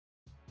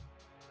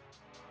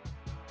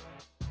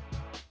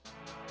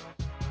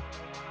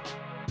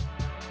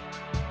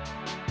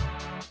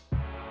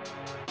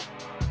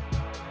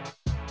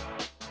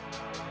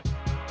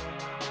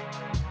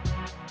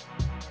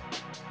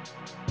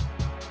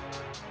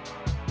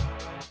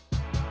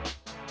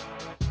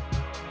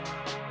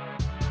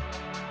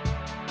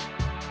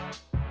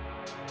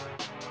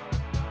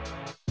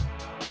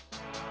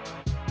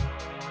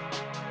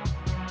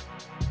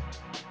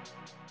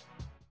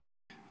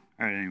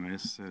Alright,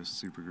 anyways, so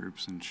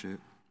supergroups and shit.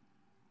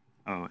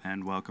 Oh,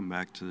 and welcome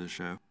back to the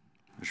show.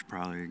 I should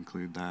probably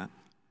include that.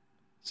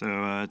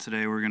 So,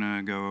 today we're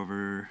gonna go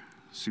over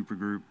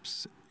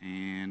supergroups,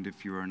 and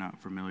if you are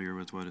not familiar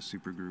with what a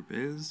supergroup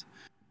is,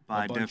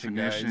 by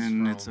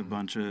definition, it's a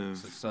bunch of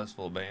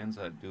successful bands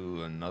that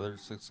do another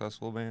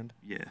successful band.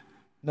 Yeah.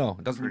 No,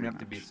 it doesn't even Pretty have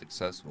to be much.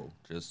 successful.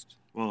 Just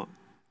Well,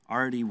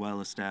 already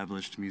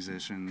well-established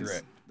musicians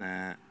Correct.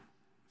 that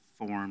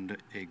formed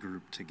a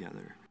group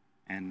together,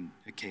 and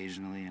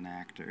occasionally an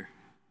actor,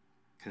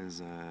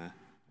 because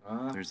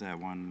there's that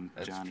one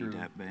that's Johnny true.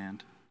 Depp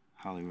band,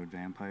 Hollywood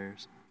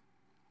Vampires.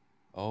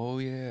 oh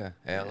yeah,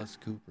 Alice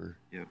Cooper.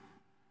 Yep.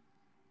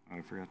 Oh,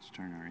 I forgot to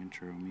turn our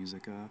intro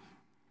music off.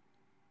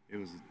 It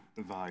was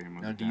the volume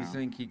was Now, down. do you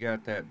think he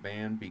got that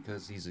band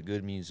because he's a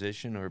good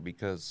musician or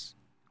because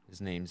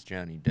his name's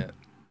Johnny Depp?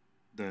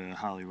 The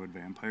Hollywood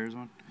Vampires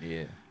one?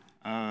 Yeah.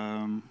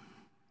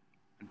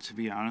 To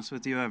be honest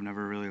with you, I've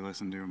never really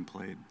listened to him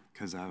play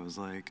because I was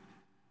like,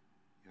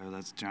 yo,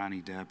 that's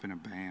Johnny Depp in a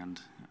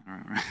band.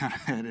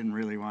 I didn't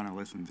really want to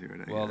listen to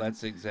it. Well,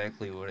 that's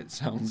exactly what it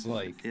sounds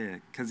like. Yeah,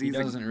 because He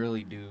doesn't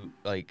really do,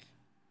 like,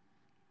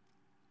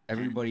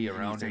 everybody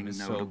around him is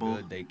notable?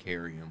 so good they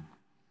carry him.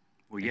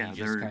 Well, And yeah, he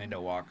just kind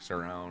of walks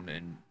around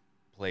and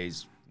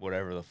plays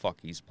whatever the fuck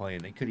he's playing.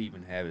 They could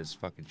even have his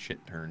fucking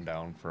shit turned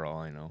down for all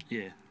I know.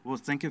 Yeah. Well,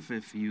 think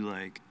if you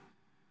like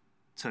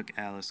took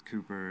Alice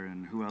Cooper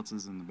and who else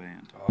is in the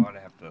band? Oh, I'd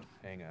have to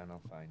hang on.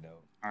 I'll find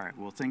out. All right.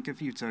 Well, think if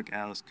you took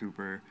Alice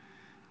Cooper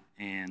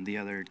and the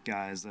other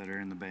guys that are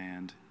in the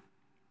band,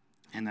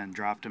 and then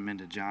dropped them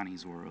into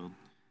Johnny's world,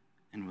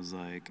 and was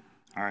like,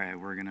 all right,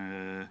 we're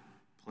gonna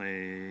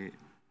play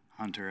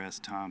Hunter S.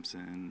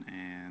 Thompson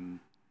and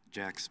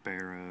Jack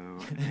Sparrow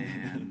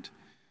and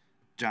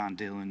John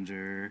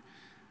Dillinger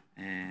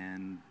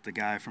and the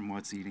guy from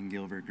What's Eating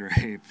Gilbert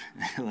Grape.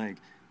 Like,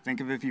 think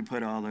of if you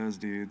put all those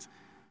dudes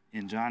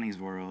in Johnny's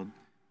world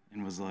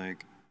and was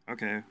like,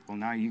 okay, well,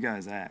 now you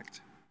guys act.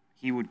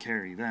 He would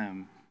carry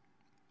them.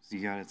 So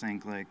you gotta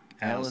think, like,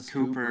 Alice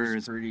Cooper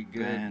is pretty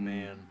good,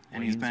 man.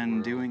 And he's Wayne's been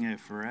World. doing it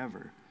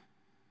forever.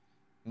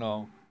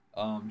 No.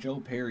 Joe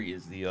Perry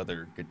is the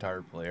other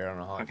guitar player. I don't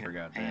know how I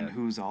forgot that. And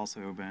who's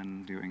also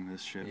been doing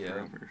this shit Yeah.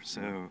 forever.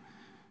 So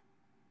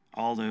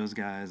all those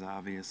guys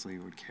obviously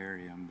would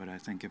carry him, but I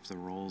think if the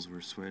roles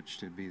were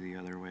switched, it'd be the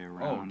other way Oh,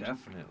 around.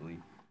 definitely.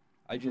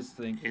 I just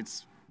think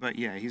But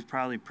yeah, he's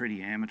probably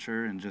pretty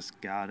amateur and just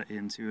got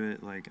into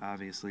it. Like,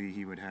 obviously,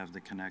 he would have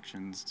the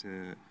connections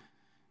to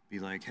be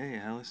like, hey,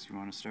 Alice, you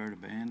want to start a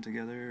band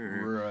together?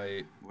 Or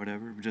right.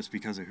 whatever, just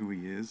because of who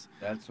he is.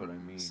 That's what I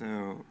mean.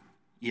 So,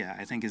 yeah,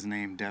 I think his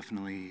name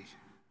definitely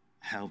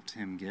helped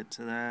him get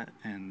to that,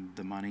 and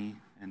the money,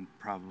 and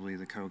probably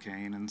the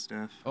cocaine and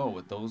stuff. Oh,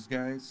 with those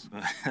guys?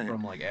 But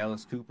From like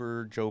Alice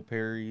Cooper, Joe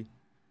Perry,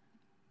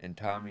 and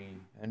Tommy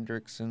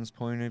Hendrickson's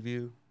point of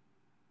view,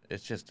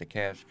 it's just a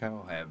cash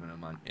cow having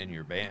them in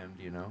your band,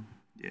 you know?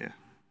 yeah,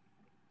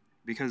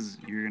 because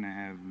you're gonna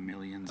have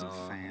millions of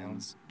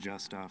fans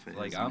just off of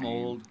Like, his I'm name.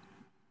 old.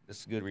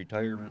 This is a good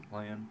retirement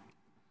plan,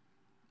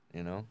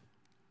 you know?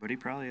 But he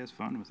probably has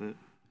fun with it.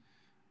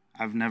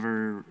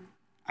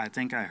 I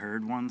think I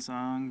heard one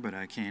song, but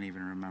I can't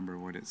even remember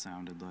what it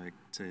sounded like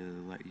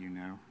to let you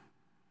know.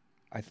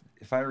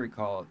 If I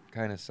recall, it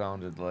kind of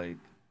sounded like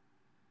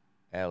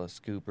Alice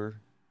Cooper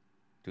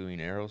doing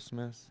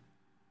Aerosmith.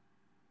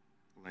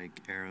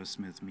 Like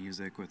Aerosmith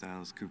music with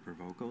Alice Cooper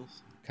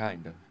vocals.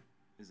 Kind of.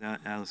 Is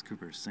that Alice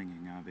Cooper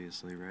singing,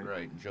 obviously, right?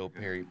 Right, and Joe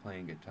Perry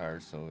playing guitar,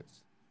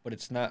 but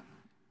it's not,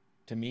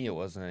 to me, it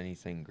wasn't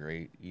anything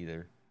great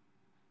either.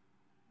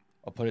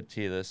 I'll put it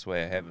to you this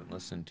way, I haven't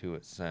listened to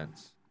it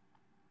since.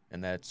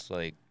 And that's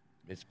like,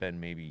 it's been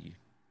maybe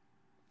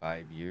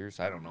 5 years,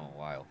 I don't know, a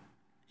while.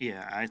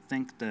 Yeah, I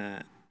think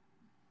that,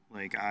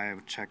 like, I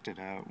checked it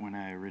out when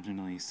I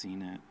originally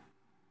seen it,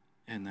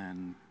 and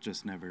then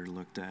just never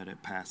looked at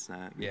it past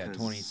that. Yeah,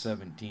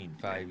 2017,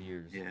 5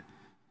 years. Yeah.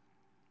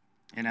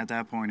 And at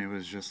that point, it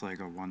was just like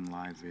a one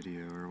live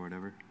video or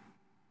whatever.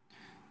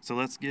 So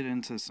let's get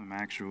into some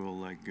actual,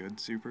 like, good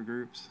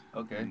supergroups.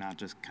 Okay. And not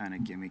just kind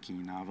of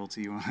gimmicky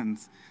novelty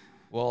ones.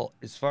 Well,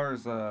 as far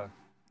as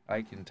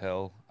I can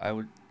tell, I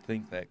would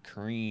think that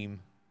Cream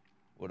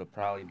would have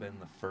probably been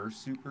the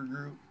first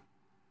supergroup.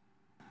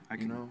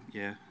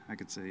 Yeah, I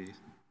could say,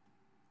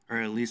 or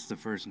at least the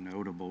first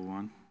notable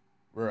one.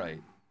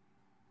 Right.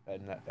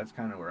 And that's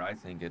kind of where I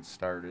think it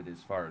started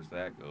as far as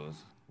that goes,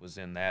 was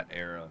in that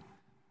era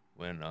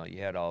when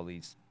you had all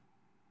these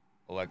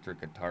electric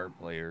guitar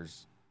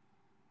players,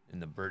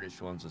 and the British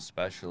ones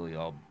especially,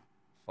 all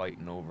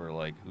fighting over,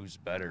 like, who's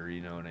better, you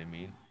know what I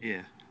mean?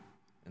 Yeah.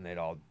 And they'd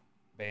all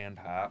band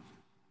hop.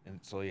 And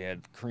so you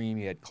had Cream,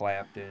 you had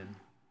Clapton,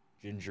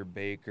 Ginger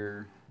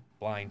Baker,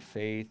 Blind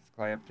Faith,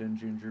 Clapton,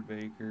 Ginger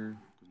Baker.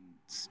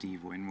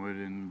 Steve Winwood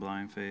in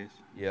Blind Faith.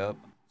 Yep.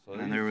 So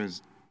and then there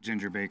was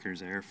Ginger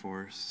Baker's Air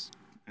Force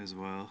as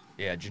well.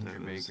 Yeah, Ginger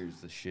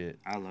Baker's the shit.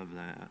 I love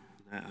that.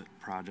 That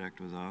project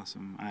was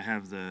awesome. I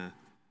have the...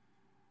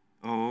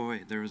 Oh,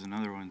 wait, there was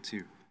another one,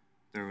 too.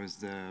 There was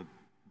the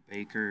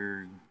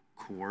Baker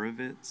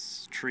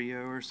Gorovitz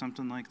trio or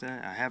something like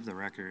that. I have the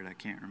record. I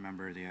can't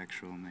remember the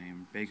actual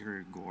name.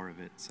 Baker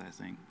Gorovitz, I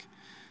think.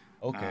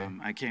 Okay.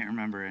 I can't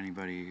remember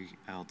anybody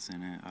else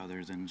in it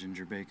other than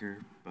Ginger Baker,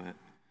 but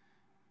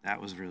that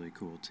was really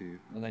cool too.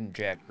 And then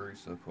Jack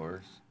Bruce, of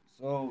course.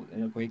 So,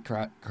 wait,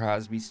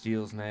 Crosby,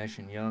 Stills, Nash,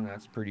 and Young,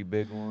 that's a pretty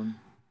big one.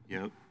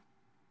 Yep.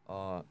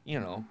 You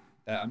know,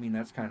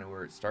 that's kind of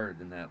where it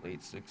started in that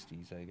late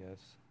 60s, I guess.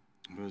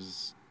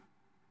 Was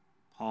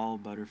Paul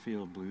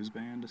Butterfield Blues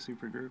Band a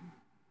supergroup?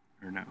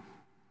 Or no?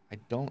 I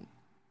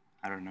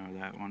don't know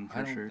that one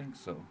for sure. I don't think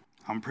so.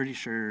 I'm pretty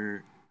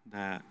sure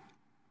that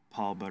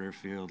Paul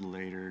Butterfield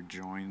later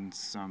joined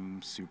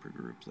some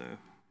supergroup, though.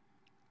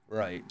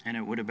 Right. And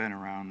it would have been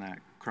around that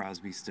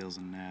Crosby, Stills,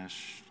 and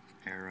Nash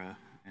era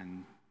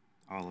and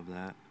all of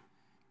that.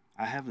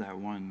 I have that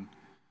one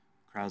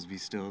Crosby,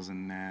 Stills,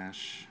 and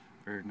Nash,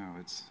 or no,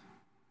 it's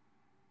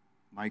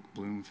Mike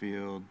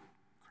Bloomfield,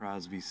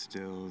 Crosby,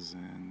 Stills,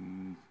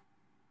 and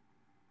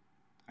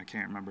I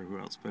can't remember who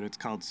else, but it's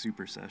called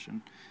Super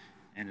Session,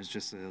 and it's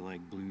just a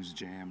like blues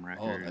jam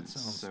record. Oh, that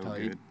sounds so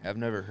tight. good. I've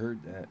never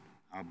heard that.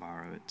 I'll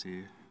borrow it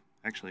too.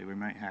 Actually, we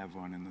might have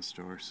one in the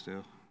store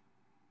still.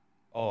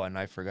 Oh, and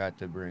I forgot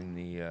to bring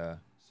the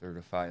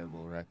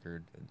certifiable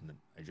record, and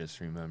I just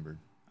remembered.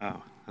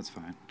 Oh, that's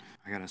fine.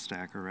 I got a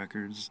stack of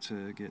records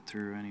to get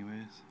through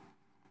anyways.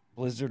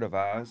 Blizzard of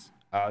Oz,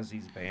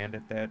 Ozzy's band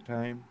at that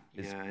time,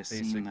 is Yeah, I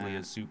basically seen that.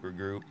 a super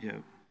group.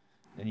 Yep.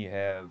 Then you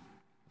have,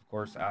 of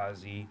course,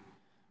 Ozzy,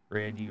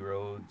 Randy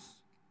Rhoads,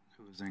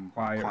 Who was in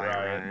Quiet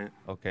Riot.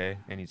 Okay,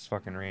 and he's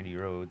fucking Randy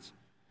Rhoads.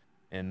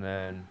 And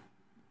then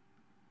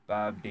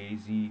Bob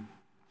Daisy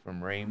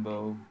from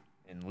Rainbow,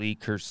 and Lee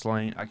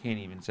Kerslane. I can't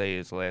even say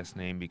his last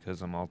name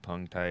because I'm all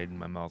tongue-tied and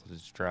my mouth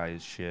is dry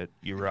as shit.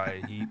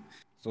 Uriah Heep.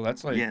 So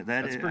that's like, yeah,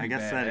 that's I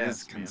guess that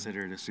is man.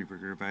 considered a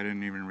supergroup. I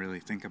didn't even really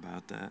think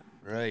about that.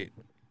 Right.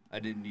 I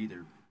didn't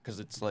either. Because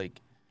it's like,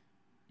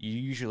 you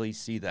usually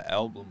see the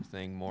album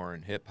thing more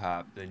in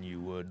hip-hop than you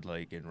would,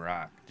 like, in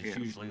rock. It's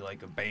usually,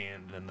 like, a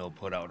band, and they'll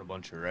put out a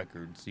bunch of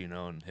records, you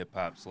know, and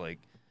hip-hop's like,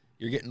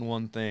 you're getting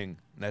one thing,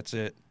 and that's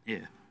it.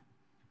 Yeah.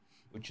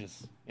 Which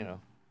is, you know,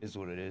 is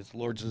what it is.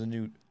 Lords of the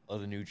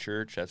New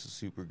Church, that's a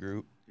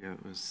supergroup. Yeah,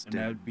 it was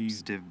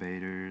Steve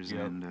Baders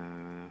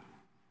and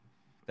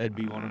that'd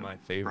be one of my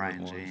favorite Brian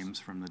ones. James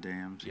from the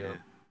Damned. Yep.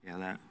 Yeah,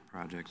 that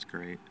project's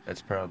great.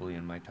 That's probably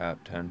in my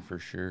top 10 for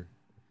sure.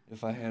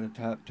 If I had a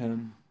top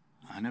 10.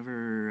 I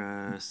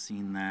never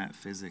seen that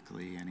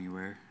physically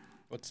anywhere.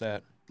 What's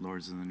that?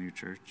 Lords of the New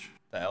Church.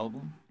 The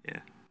album? Yeah.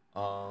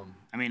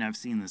 I mean, I've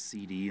seen the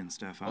CD and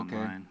stuff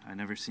online. I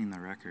never seen the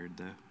record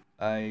though.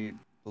 I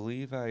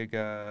believe I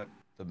got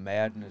the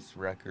Madness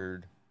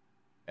record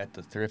at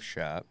the thrift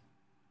shop,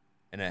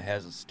 and it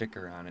has a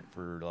sticker on it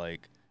for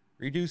like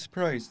reduced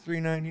price,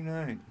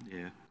 $3.99.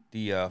 Yeah.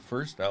 The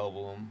first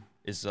album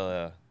is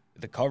the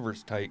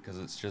cover's tight because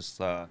it's just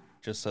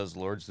says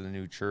Lords of the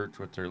New Church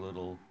with their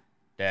little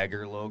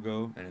dagger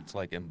logo, and it's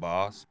like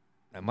embossed.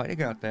 I might have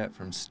got that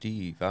from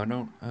Steve.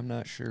 I'm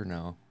not sure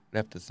now. I'd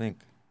have to think.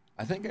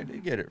 I think I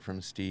did get it from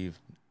Steve.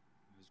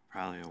 It was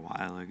probably a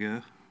while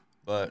ago.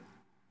 But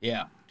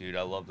yeah, dude,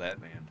 I love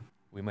that band.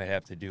 We might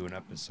have to do an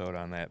episode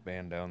on that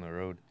band down the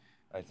road.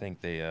 I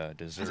think they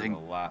deserve a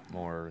lot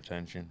more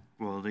attention.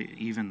 Well,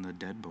 even the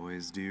Dead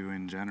Boys do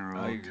in general.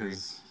 I agree.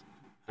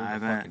 They're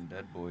the fucking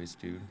Dead Boys,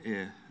 dude.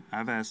 Yeah,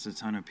 I've asked a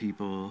ton of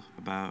people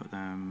about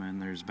them, and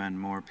there's been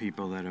more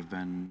people that have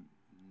been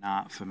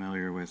not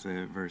familiar with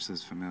it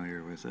versus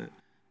familiar with it.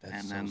 That's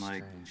and so then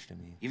like strange to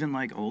me. even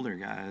like older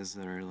guys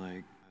that are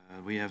like,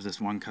 we have this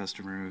one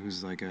customer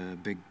who's like a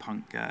big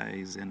punk guy.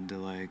 He's into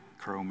like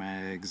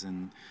Cro-Mags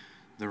and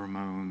the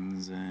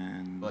Ramones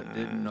and but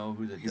didn't know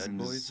who the he's Dead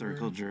into Boys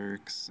Circle were?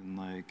 Jerks and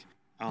like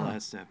all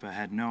that stuff. I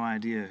had no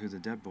idea who the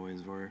Dead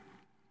Boys were.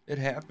 It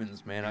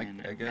happens, man.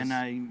 I guess. And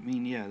I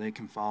mean, yeah, they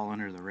can fall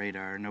under the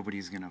radar.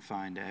 Nobody's gonna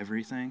find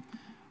everything,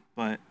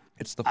 but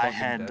it's the I fucking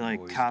had Dead like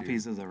Boys,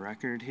 copies dude. of the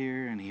record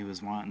here, and he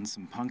was wanting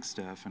some punk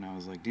stuff, and I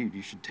was like, dude,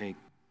 you should take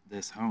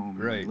this home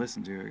Right. and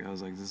listen to it. I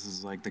was like, this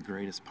is like the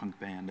greatest punk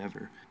band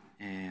ever,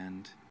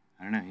 and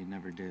I don't know, he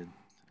never did.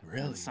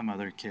 Really? And some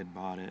other kid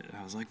bought it.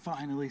 I was like,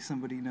 finally,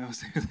 somebody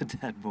knows who the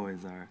Dead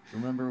Boys are.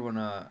 Remember when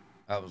I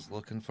was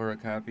looking for a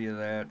copy of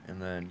that,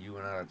 and then you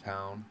went out of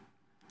town?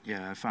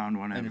 Yeah, I found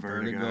one at And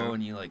Vertigo.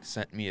 and you like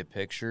sent me a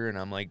picture, and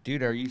I'm like,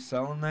 dude, are you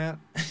selling that?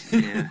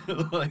 Yeah.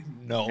 Like,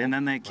 no. And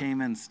then they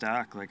came in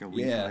stock like a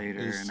week Yeah, later,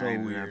 it was and so I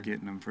ended weird. up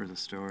getting them for the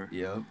store.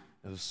 Yep.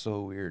 It was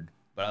so weird.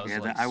 But I was Yeah,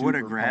 like, I would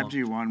have super grabbed pumped.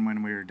 you one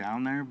when we were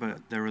down there,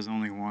 but there was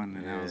only one,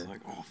 and I was Yeah.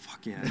 like, oh,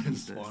 fuck yeah, I need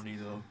It's this. funny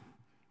though.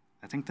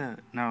 I think that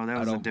was don't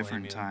a blame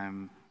different you.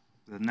 time.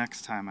 The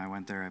next time I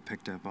went there, I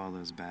picked up all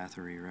those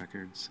Bathory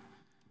records.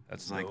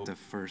 That's It's like dope. the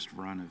first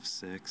run of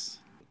 6.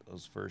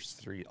 Those first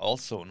 3.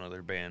 Also,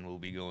 another band we'll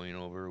be going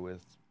over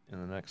with in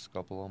the next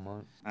couple of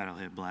months. That'll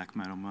hit Black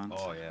Metal Month.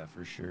 Oh yeah,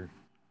 for sure.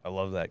 I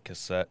love that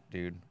cassette,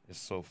 dude. It's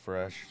so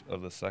fresh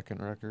of the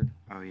second record.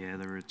 Oh yeah,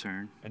 The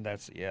Return. And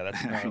that's probably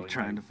I'm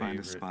trying my to find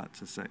a favorite. spot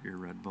to set your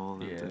Red Bull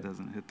that Yeah. it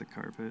doesn't hit the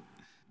carpet.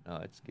 No,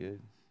 it's good.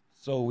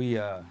 So we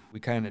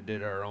kind of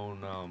did our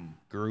own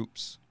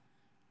groups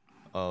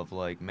of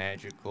like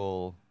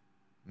magical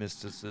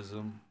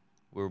mysticism,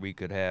 where we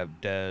could have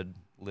dead,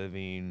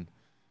 living,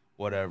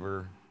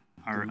 whatever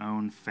Our group.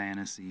 own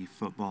fantasy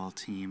football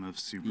team of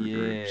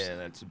supergroups. Yeah,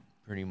 that's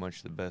pretty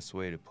much the best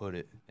way to put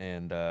it.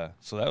 And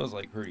so that was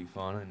like pretty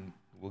fun, and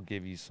we'll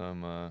give you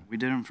some We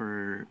did them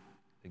for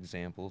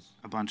examples.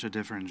 a bunch of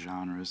different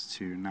genres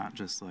too, not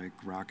just like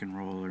rock and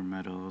roll or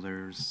metal.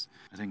 There's,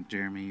 I think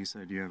Jeremy, you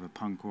said you have a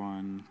punk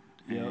one,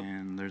 Yep.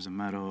 and there's a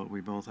metal.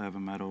 We both have a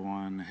metal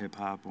one, a hip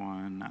hop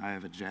one. I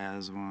have a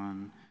jazz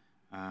one.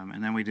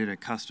 And then we did a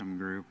custom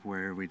group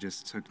where we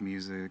just took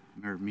music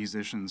or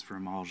musicians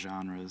from all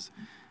genres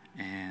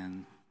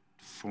and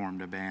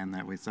formed a band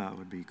that we thought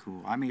would be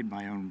cool. I made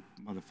my own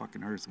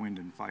motherfucking Earth, Wind,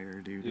 and Fire,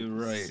 dude. You're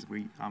It's right.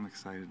 sweet. I'm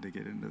excited to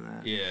get into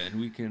that. Yeah, and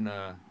we can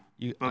I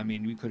But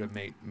mean, we could have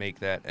make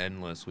that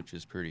endless, which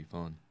is pretty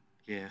fun.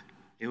 yeah,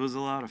 it was a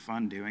lot of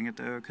fun doing it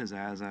though, because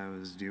as I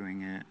was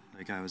doing it,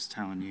 like I was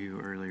telling you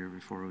earlier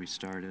before we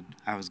started,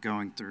 I was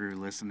going through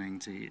listening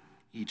to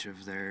each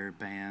of their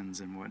bands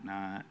and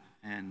whatnot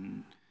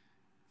and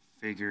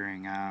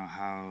figuring out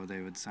how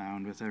they would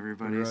sound with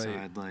everybody. So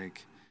Right. I'd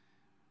like,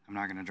 I'm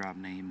not gonna drop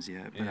names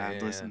yet, but Yeah, I'd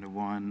yeah, listen yeah. to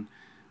one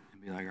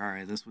and be like, all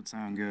right, this would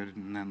sound good,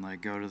 and then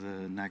like go to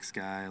the next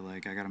guy,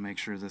 like I gotta make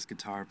sure this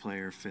guitar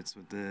player fits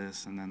with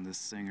this, and then this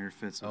singer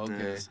fits with Okay.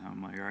 this. And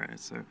I'm like, all right,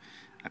 so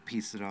I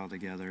pieced it all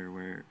together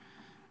where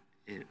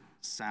it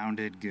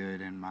sounded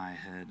good in my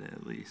head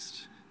at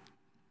least.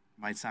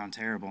 Might sound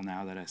terrible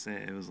now that I say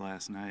it. It was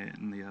last night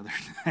and the other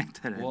night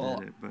that I Well,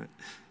 did it, but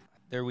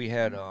there we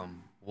had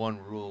one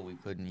rule: we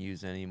couldn't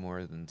use any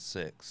more than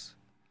 6.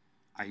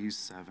 I used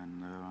 7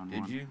 though on Did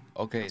one. you?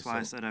 Okay, That's why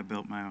I so said I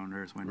built my own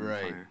Earth, Wind, and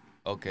right. Fire.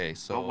 Okay, But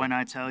so when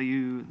I tell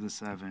you the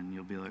 7,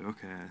 you'll be like,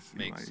 okay, I see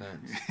makes why.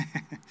 sense.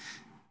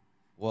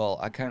 Well,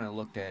 I kind of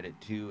looked at it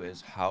too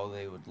as how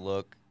they would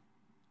look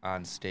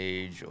on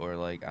stage or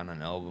like on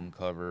an album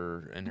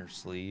cover in their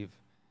sleeve,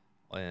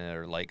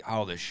 or like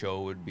how the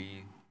show would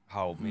be,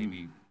 how Hmm.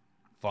 maybe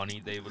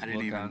funny they would I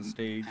didn't look on even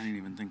stage. I didn't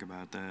even think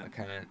about that.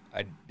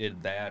 I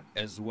did that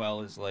as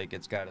well as like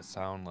it's got to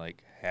sound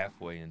like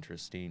halfway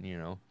interesting, you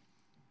know.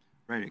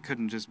 Right, it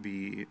couldn't just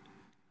be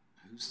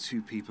who's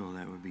 2 people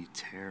that would be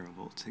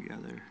terrible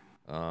together.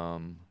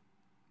 Um,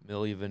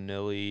 Millie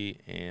Vanilli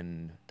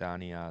and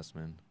Donny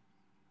Osmond.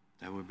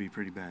 That would be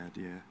pretty bad,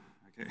 yeah.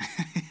 Okay.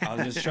 I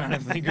was just trying to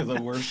think of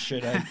the worst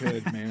shit I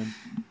could, man.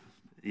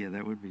 Yeah,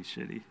 that would be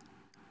shitty.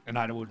 And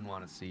I wouldn't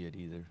want to see it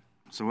either.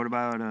 So what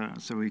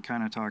about so we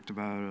kind of talked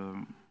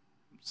about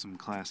some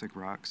classic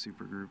rock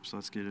supergroups.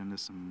 Let's get into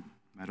some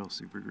metal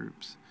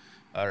supergroups.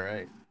 All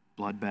right.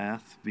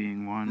 Bloodbath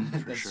being one for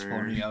That's sure.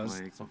 funny.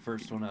 Like, It's the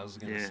first one I was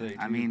gonna yeah, say.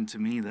 I too. mean, to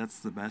me, that's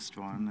the best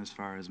one as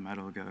far as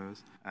metal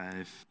goes.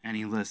 If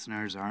any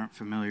listeners aren't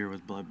familiar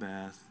with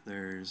Bloodbath,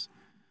 there's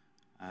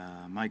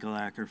Michael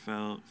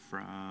Ackerfeld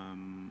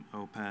from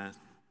Opeth.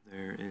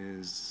 There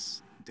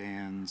is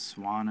Dan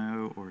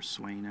Swano or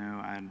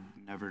Swano. I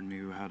never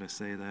knew how to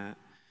say that.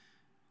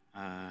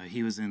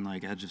 He was in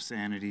like Edge of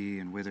Sanity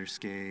and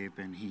Witherscape,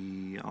 and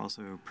he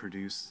also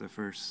produced the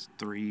first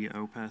 3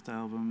 Opeth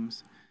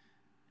albums.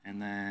 And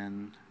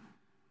then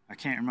I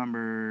can't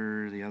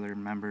remember the other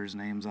members'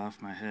 names off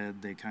my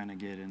head. They kind of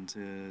get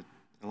into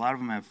a lot of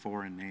them have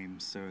foreign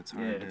names, so it's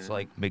hard to. It's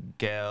like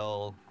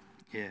Miguel.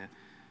 Yeah.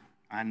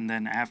 And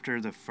then after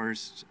the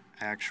first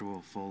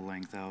actual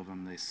full-length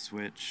album, they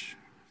switch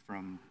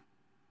from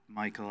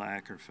Michael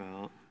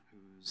Ackerfeld,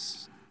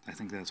 who's I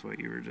think that's what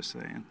you were just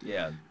saying.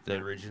 Yeah, the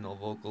original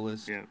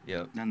vocalist. Yep.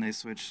 Yep. Then they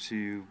switched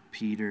to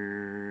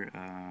Peter,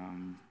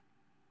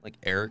 Like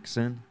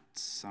Erickson.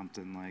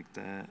 something like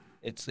that.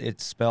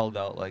 It's spelled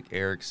out like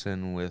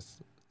Erickson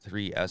with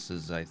 3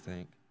 S's, I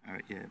think.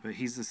 Yeah, but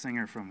he's the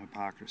singer from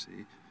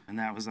Hypocrisy, and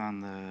that was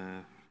on the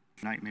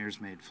Nightmares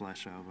Made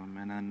Flesh album.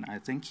 And then I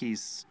think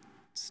he's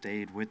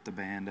stayed with the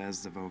band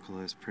as the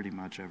vocalist pretty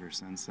much ever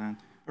since then.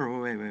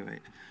 Or wait.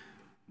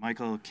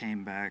 Michael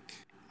came back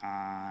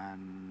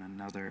on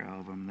another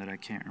album that I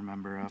can't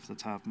remember off the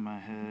top of my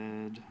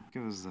head. I think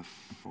it was the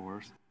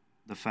 4th,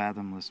 The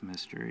Fathomless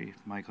Mystery.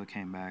 Michael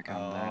came back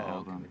on that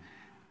album. Okay.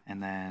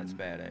 And then That's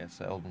badass.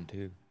 The album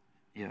too.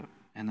 yeah,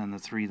 and then the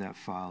 3 that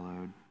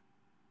followed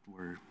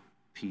were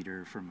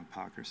Peter from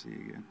Hypocrisy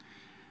again.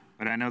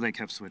 But I know they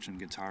kept switching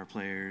guitar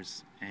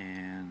players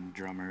and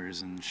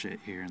drummers and shit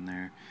here and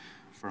there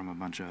from a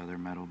bunch of other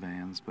metal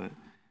bands. But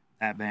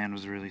that band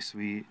was really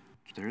sweet.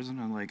 There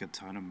isn't like a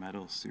ton of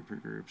metal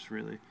supergroups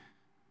really.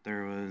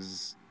 There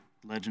was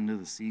Legend of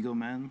the Seagull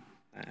Men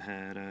that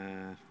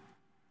had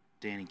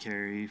Danny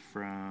Carey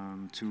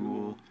from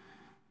Tool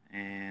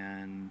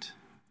and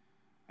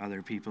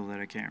other people that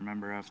I can't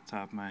remember off the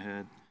top of my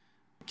head.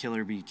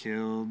 Killer Be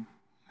Killed.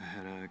 I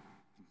had a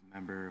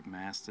member of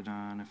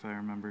Mastodon, if I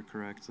remember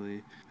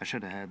correctly. I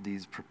should have had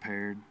these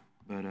prepared,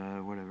 but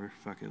whatever.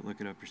 Fuck it. Look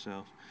it up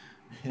yourself.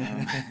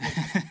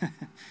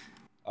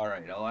 All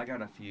right. Well, I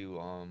got a few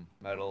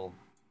metal,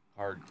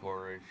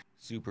 hardcore-ish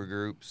super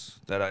groups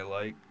that I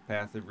like.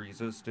 Path of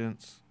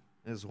Resistance,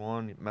 is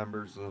one.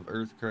 Members of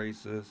Earth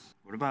Crisis.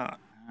 What about?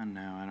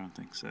 No, I don't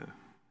think so.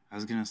 I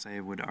was gonna say,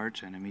 would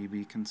Arch Enemy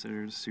be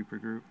considered a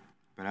supergroup?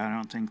 But I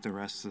don't think the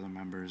rest of the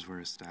members were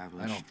I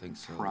established don't think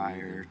so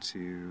prior either.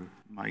 to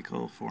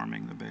Michael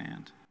forming the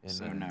band. And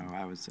So then no,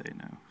 I would say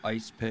no.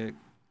 Ice Pick,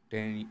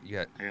 Danny, you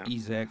got Yeah.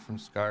 Ezak from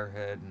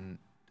Scarhead,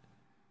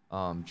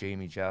 and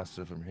Jamie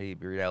Josta from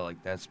Hatebreed. I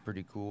like that's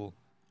pretty cool.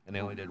 And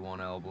they only did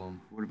one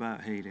album. What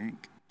about Hate Inc?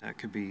 That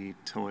could be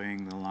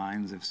toying the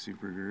lines of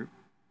supergroup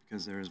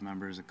because there's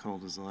members of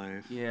Cold as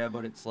Life. Yeah,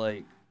 but it's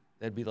like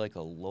that'd be like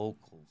a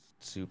local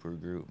super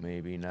group,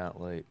 maybe not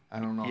like I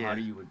don't know Yeah. how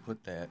you would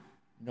put that.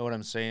 You know what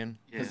I'm saying?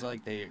 Because Yeah.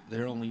 like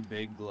they're only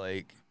big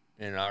like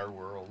in our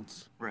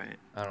worlds. Right.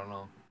 I don't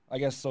know. I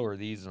guess so are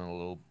these in a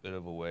little bit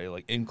of a way.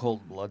 Like In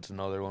Cold Blood's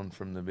another one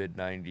from the mid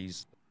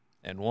 '90s,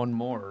 and one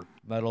more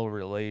metal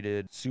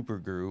related super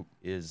group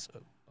is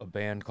a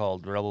band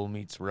called Rebel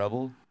Meets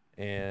Rebel,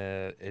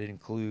 and it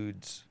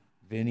includes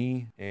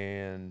Vinny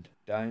and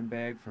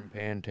Dimebag from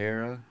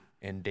Pantera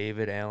and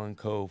David Allan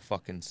Coe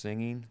fucking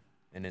singing,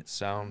 and it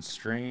sounds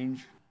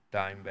strange.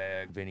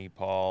 Dimebag, Vinny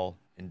Paul,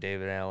 and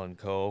David Allan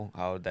Coe.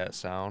 How would that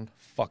sound?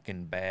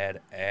 Fucking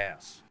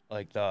badass.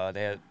 Like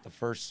they had the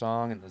first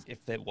song, and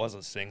if it was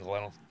a single,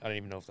 I don't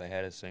even know if they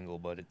had a single,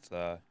 but it's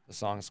the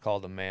song's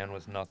called "A Man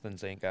with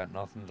Nothing's Ain't Got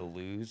Nothing to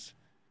Lose,"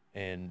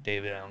 and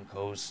David Allan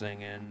Coe's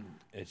singing.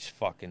 It's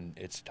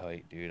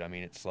tight, dude. I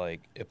mean, it's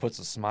like it puts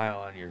a smile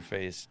on your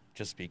face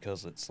just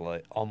because it's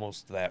like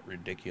almost that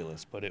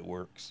ridiculous, but it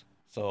works.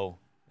 So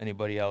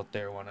anybody out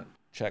there want to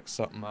check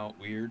something out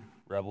weird?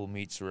 Rebel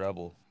Meets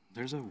Rebel.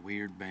 There's a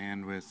weird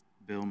band with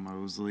Bill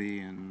Moseley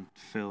and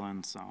Phil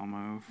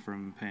Anselmo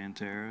from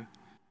Pantera.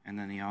 And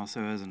then he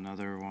also has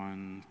another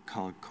one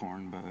called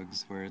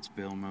Cornbugs, where it's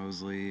Bill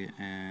Moseley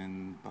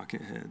and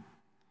Buckethead.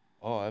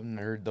 Oh, I haven't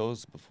heard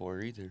those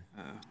before either.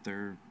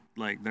 They're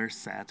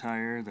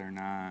satire. They're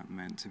not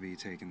meant to be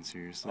taken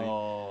seriously.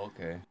 Oh,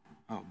 okay.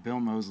 Oh,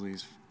 Bill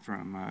Moseley's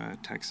from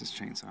Texas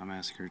Chainsaw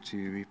Massacre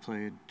too. He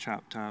played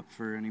Chop Top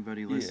for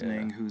anybody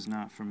listening who's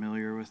not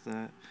familiar with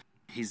that.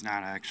 He's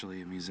not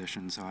actually a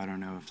musician, so I don't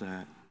know if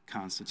that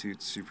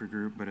constitutes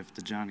supergroup. But if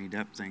the Johnny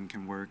Depp thing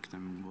can work,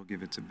 then we'll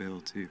give it to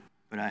Bill too.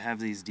 But I have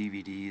these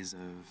DVDs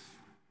of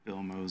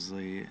Bill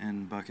Moseley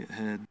and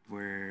Buckethead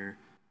where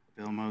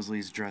Bill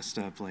Moseley's dressed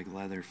up like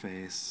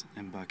Leatherface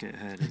and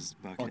Buckethead is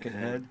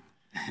Buckethead.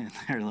 And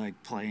they're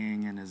like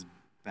playing in his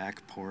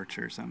back porch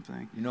or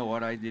something. You know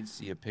what? I did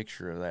see a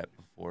picture of that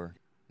before.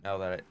 Now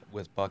that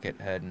with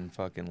Buckethead and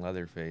fucking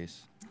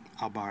Leatherface.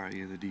 I'll borrow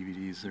you the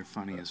DVDs. They're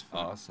funny as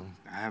fuck. Awesome.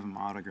 I have them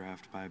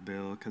autographed by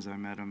Bill because I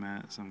met him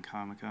at some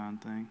Comic-Con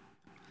thing.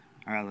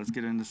 All right, let's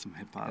get into some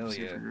hip-hop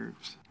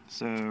supergroups.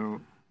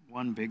 So,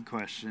 one big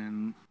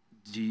question.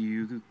 Do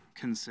you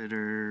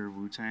consider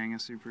Wu-Tang a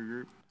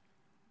supergroup?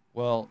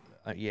 Well,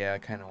 yeah, I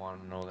kind of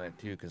want to know that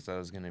too because I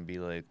was going to be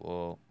like,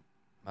 well,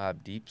 Mobb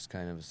Deep's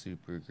kind of a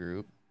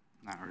supergroup.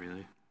 Not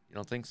really. You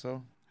don't think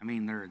so? I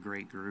mean, they're a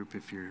great group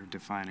if you're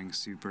defining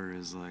super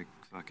as like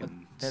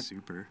fucking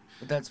super.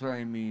 But that's what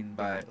I mean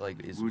by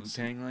like, is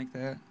Wu-Tang like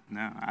that?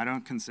 No, I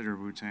don't consider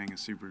Wu-Tang a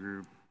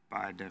supergroup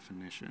by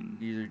definition.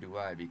 Neither do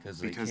I because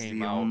they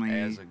came out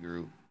as a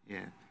group.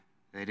 Yeah.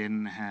 They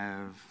didn't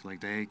have,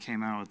 like, they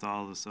came out with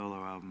all the solo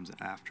albums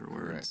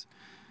afterwards.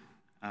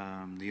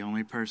 The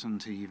only person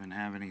to even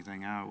have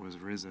anything out was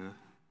RZA,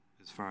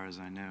 as far as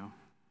I know.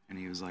 And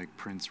he was like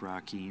Prince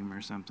Rakeem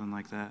or something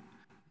like that.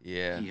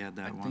 Yeah. He had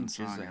that one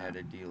song. I think RZA had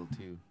a deal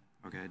too.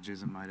 Okay,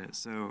 RZA might have.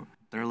 So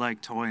they're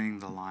like toying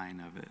the line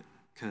of it.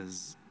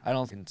 Because I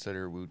don't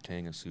consider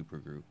Wu-Tang a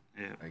supergroup.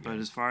 Yeah, but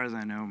as far as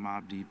I know,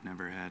 Mobb Deep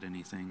never had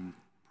anything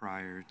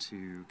prior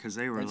to, because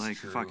they were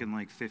fucking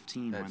like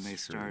 15 when they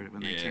started,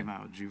 when they came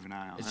out with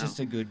Juvenile. It's just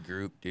a good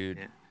group, dude.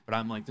 Yeah. But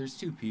I'm like, there's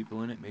two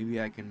people in it. Maybe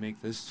I can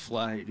make this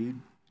fly, dude.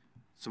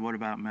 So what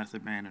about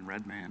Method Man and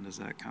Redman? Does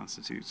that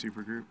constitute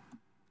supergroup?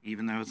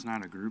 Even though it's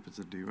not a group, it's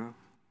a duo?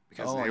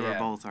 Because they were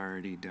both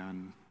already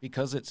done.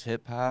 Because it's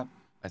hip hop,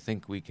 I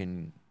think we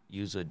can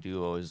use a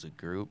duo as a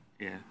group.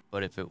 Yeah.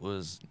 But if it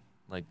was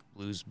like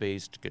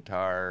blues-based,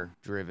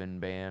 guitar-driven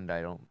band,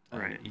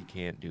 you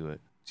can't do it.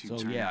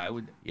 I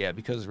would. Yeah,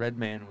 because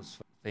Redman was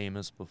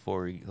famous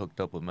before he hooked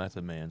up with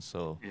Method Man.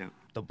 So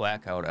the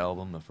Blackout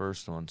album, the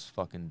first one's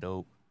fucking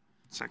dope.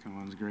 Second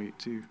one's great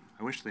too.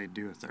 I wish they'd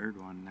do a third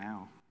one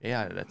now.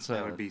 Yeah, that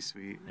would be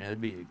sweet. Yeah,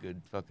 that'd be a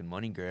good fucking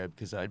money grab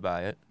because I'd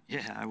buy it.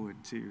 Yeah, I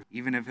would too.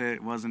 Even if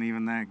it wasn't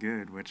even that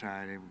good, which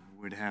I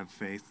would have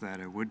faith that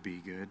it would be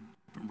good.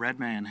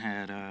 Redman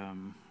had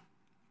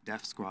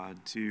Def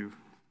Squad too.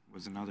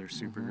 Was another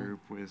supergroup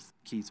with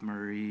Keith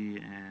Murray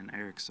and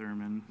Eric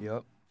Sermon.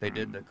 Yep. They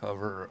did the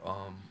cover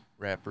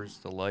Rapper's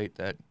Delight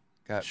that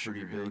got Sugar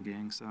pretty Hill big.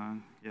 Gang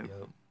song. Yep.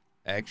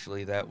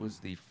 Actually, that was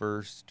the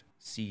first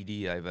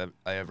CD I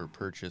ever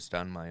purchased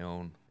on my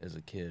own as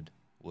a kid.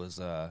 Was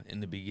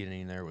in the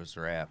beginning there was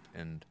rap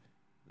and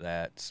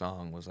that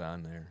song was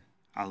on there.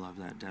 I love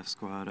that Def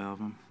Squad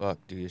album. Fuck,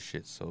 dude, this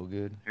shit's so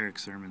good. Eric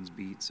Sermon's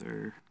beats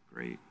are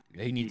great.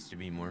 He needs to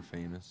be more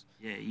famous.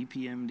 Yeah,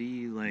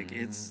 EPMD, like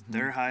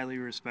they're highly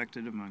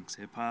respected amongst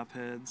hip hop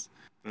heads,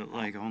 but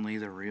like only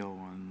the real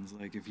ones.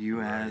 Like if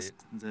you ask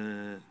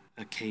the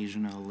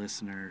occasional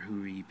listener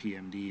who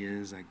EPMD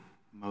is, like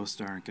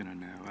most aren't gonna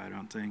know, I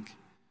don't think.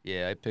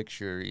 Yeah, I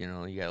picture, you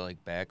got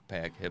like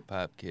backpack hip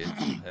hop kids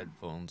with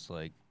headphones,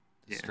 like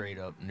straight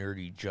up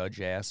nerdy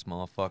judge ass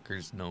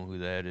motherfuckers know who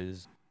that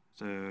is.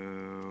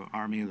 So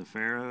Army of the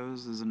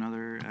Pharaohs is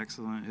another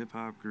excellent hip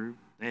hop group.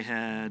 They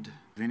had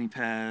Vinny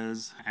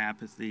Paz,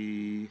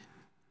 Apathy,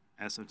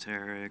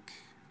 Esoteric,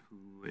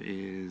 who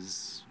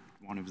is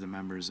one of the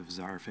members of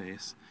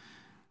Czarface,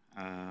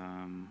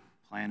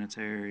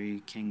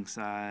 Planetary, King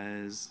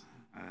Size,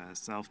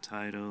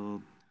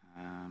 Self-Titled.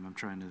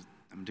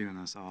 I'm doing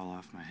this all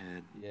off my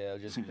head. Yeah,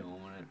 just going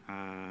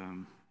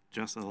it.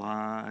 Just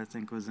Allah, I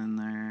think, was in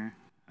there.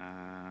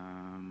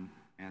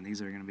 And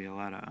these are going to be a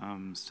lot of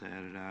ums to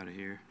edit out of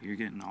here. You're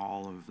getting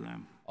all of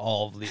them.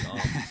 All of the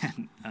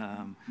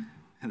ums.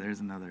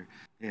 There's another.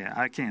 Yeah,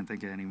 I can't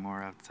think of any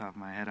more off the top of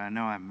my head. I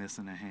know I'm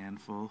missing a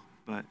handful,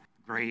 but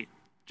great,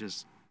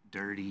 just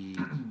dirty,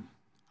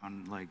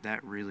 like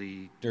that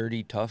really...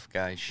 Dirty, tough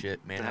guy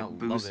shit, man. I love it.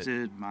 That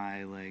boosted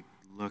my, like,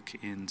 look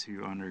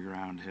into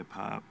underground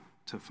hip-hop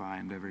to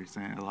find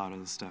everything. A lot of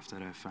the stuff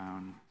that I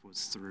found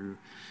was through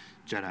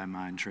Jedi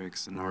Mind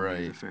Tricks and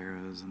Army of the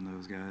Pharaohs and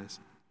those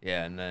guys.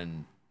 Yeah, and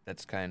then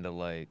that's kind of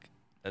like,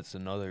 that's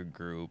another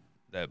group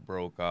that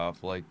broke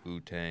off like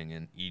Wu-Tang,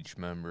 and each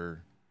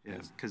member... Yeah,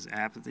 because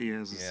Apathy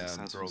has a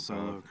successful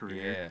solo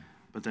career. Yeah.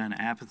 But then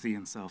Apathy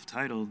and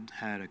Self-Titled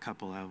had a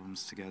couple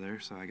albums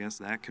together, so I guess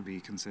that could be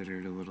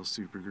considered a little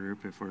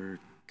supergroup if we're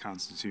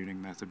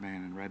constituting Method Man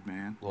and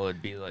Redman. Well,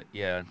 it'd be like,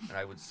 and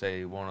I would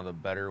say one of the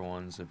better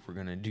ones, if we're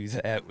going to do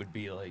that, would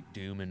be like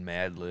Doom and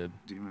Madlib.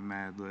 Doom and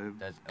Madlib.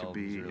 That could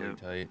be really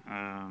tight.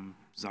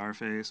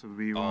 Czarface would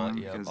be one,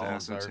 because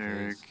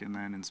Esoteric, and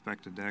then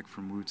Inspector Deck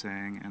from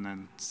Wu-Tang, and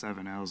then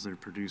 7L's their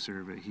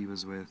producer, but he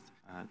was with...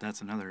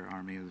 that's another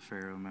Army of the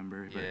Pharaoh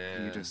member, but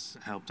he just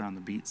helped on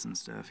the beats and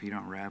stuff. He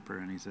don't rap or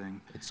anything.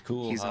 It's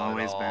cool. He's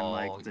always been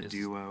like the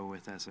duo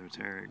with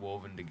Esoteric.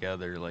 Woven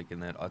together, like in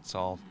that, it's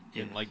all,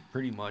 and like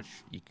pretty much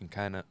you can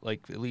kind of,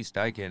 like at least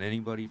I can,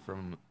 anybody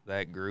from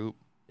that group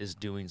is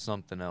doing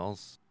something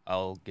else,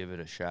 I'll give it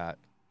a shot.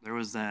 There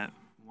was that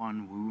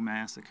one Wu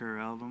Massacre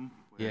album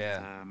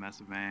with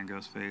Method Man,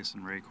 Ghostface,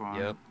 and Raekwon.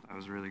 Yep. That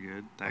was really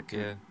good. That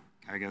could...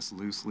 I guess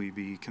loosely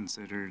be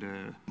considered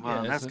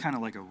that's kind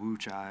of like a Wu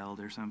Child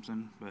or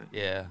something, but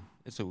yeah,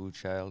 it's a Wu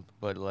Child,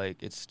 but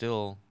like it's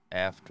still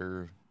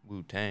after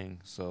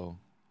Wu-Tang, so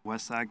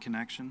West Side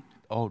Connection.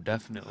 Oh,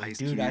 definitely. Ice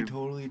Dude, Cube. I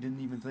totally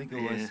didn't even think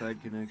of West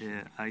Side Connection.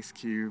 Yeah, Ice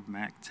Cube,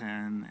 Mac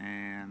 10,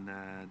 and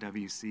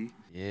WC.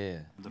 Yeah.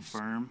 The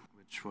Firm,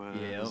 which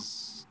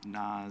was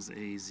Nas,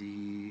 AZ,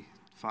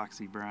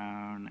 Foxy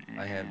Brown, and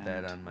I have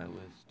that on my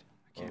list.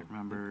 I can't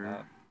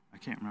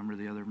remember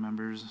the other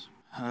members.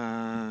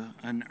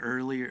 An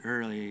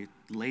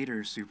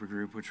later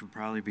supergroup, which would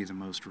probably be the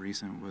most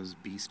recent, was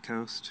Beast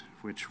Coast,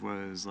 which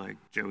was like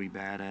Joey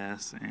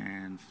Badass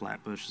and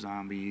Flatbush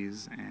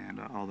Zombies and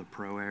all the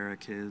Pro Era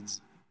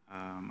kids.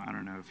 I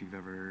don't know if you've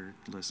ever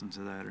listened to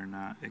that or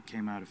not. It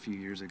came out a few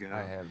years ago.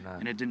 I have not.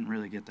 And it didn't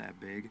really get that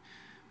big,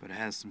 but it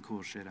has some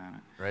cool shit on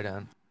it. Right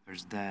on.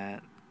 There's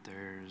that.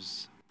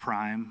 There's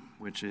Prime,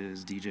 which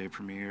is DJ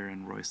Premier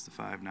and Royce the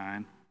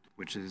 5'9",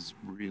 which is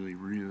really,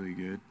 really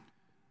good.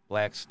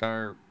 Black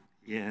Star.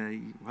 Yeah,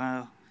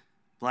 well,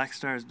 Black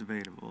Star is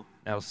debatable.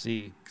 Now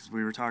see, because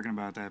we were talking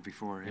about that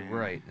before.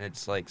 Right,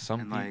 it's like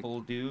some people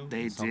do.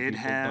 They did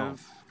have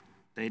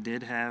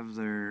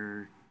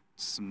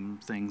some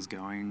things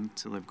going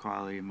to Live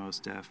Quality and Mos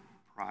Def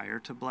prior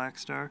to Black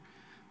Star,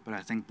 but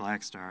I think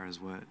Black Star is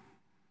what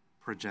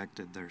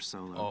projected their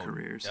solo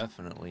careers.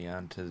 Definitely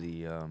onto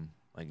the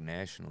like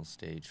national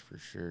stage for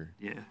sure.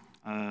 Yeah.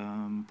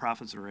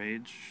 Prophets of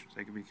Rage,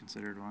 they could be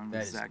considered one.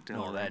 With Zach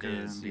Del Rocca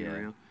and Be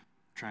Real.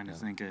 Trying to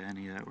think of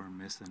any that we're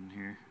missing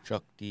here.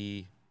 Chuck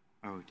D.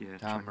 Oh, yeah.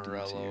 Tom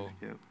Morello.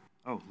 Yep.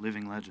 Oh,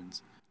 Living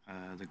Legends.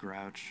 The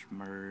Grouch,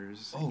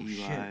 Murs, Eli.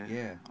 Shit,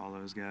 yeah. All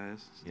those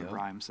guys. The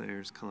Rhyme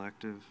Sayers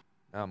Collective.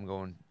 Now I'm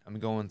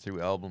going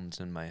through albums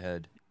in my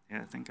head.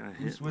 Yeah, I think I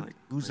hit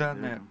who's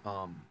on that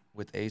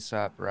with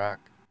Aesop Rock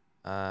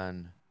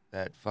on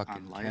that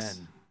fucking on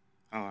Ken.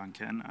 Oh, on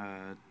Ken.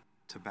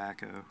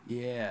 Tobacco.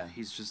 Yeah.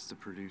 He's just the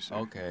producer.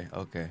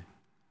 Okay.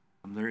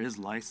 There is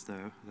Lice,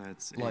 though.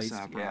 That's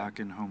Aesop Rock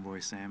and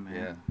Homeboy Sandman.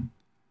 Yeah.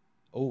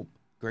 Oh,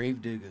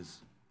 Gravediggers.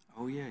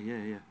 Oh,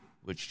 yeah.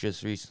 Which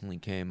just recently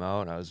came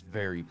out. I was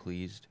very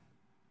pleased.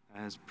 It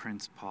has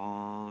Prince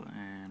Paul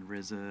and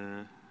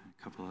RZA,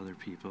 a couple other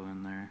people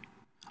in there.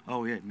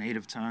 Oh, yeah,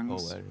 Native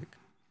Tongues. Poetic.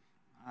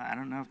 I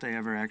don't know if they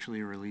ever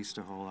actually released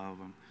a whole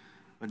album.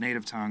 But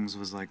Native Tongues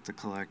was like the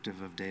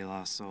collective of De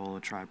La Soul, A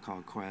Tribe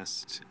Called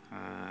Quest,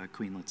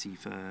 Queen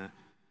Latifah.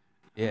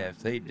 Yeah, if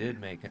they did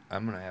make it,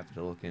 I'm going to have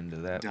to look into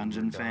that.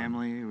 Dungeon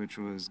Family, which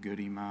was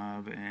Goody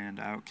Mob and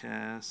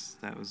Outkast.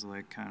 That was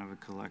like kind of a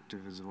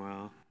collective as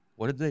well.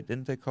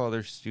 Didn't they call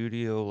their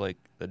studio like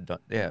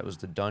yeah, it was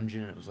the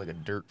dungeon. It was like a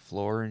dirt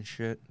floor and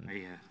shit.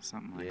 Yeah,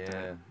 something like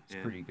that. Yeah, it's a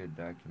pretty good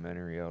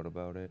documentary out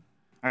about it.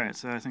 All right,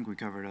 so I think we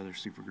covered other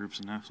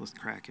supergroups enough. Let's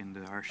crack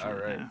into our shit All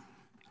right. now.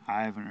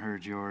 I haven't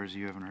heard yours.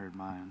 You haven't heard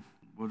mine.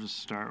 We'll just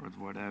start with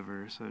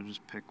whatever. So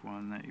just pick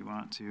one that you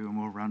want to, and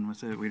we'll run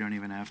with it. We don't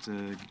even have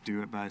to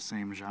do it by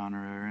same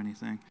genre or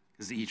anything,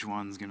 because each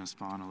one's gonna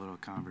spawn a little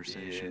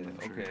conversation. Yeah, I'm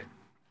sure.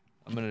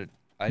 okay.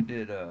 I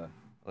did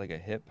like a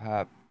hip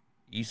hop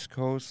East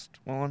Coast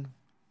one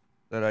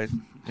that I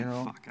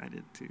Fuck, I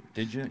did too.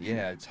 Did you?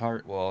 Yeah, it's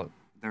hard. Well,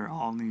 they're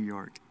all New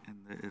York, and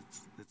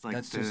it's like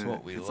that's just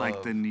what we love.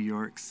 Like the New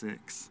York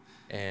Six.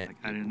 And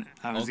like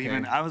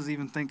I was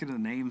even thinking of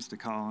names to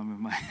call them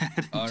in my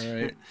head. All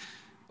right.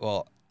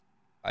 Well,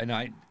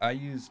 I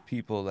use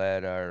people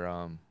that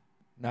are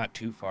not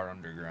too far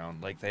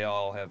underground. Like they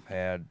all have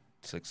had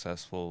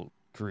successful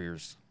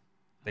careers.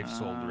 They've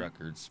sold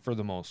records for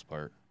the most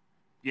part.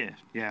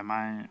 Yeah.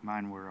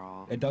 Mine were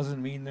all. It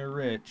doesn't mean they're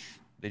rich.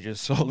 They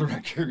just sold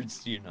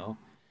records,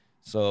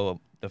 So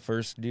the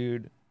first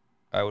dude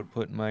I would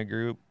put in my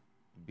group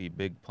would be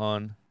Big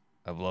Pun.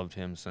 I've loved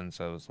him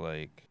since I was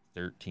like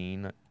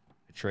 13. I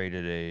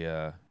traded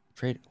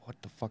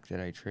what the fuck did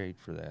I trade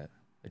for that?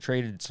 I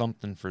traded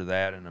something for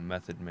that and a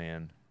Method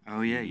Man.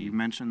 Oh yeah, you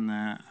mentioned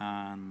that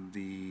on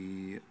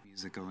the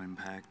Musical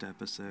Impact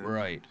episode.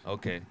 Right.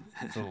 Okay.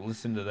 So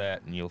listen to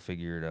that and you'll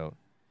figure it out.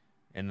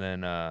 And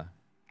then I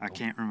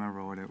can't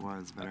remember what it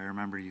was, but I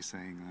remember you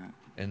saying that.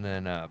 And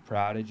then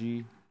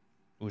Prodigy,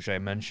 which I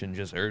mentioned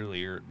just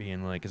earlier,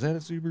 being like, is that a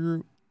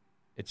supergroup?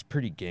 It's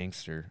pretty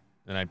gangster.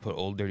 Then I'd put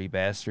Old Dirty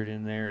Bastard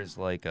in there as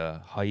like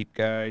a hype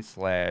guy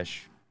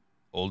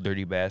 / Old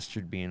Dirty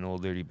Bastard being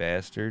Old Dirty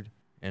Bastard.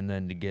 And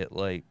then to get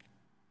like,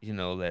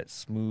 that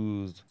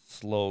smooth,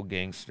 slow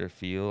gangster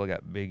feel, I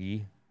got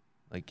Biggie.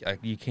 Like,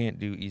 you can't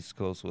do East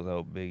Coast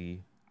without Biggie.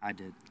 I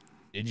did.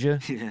 Did you?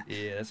 Yeah.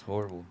 Yeah, that's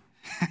horrible.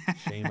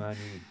 Shame on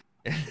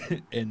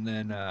you. And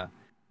then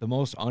the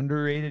most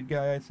underrated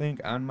guy, I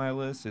think, on my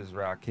list is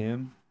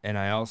Rakim. And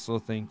I also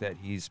think that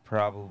he's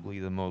probably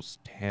the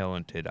most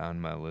talented on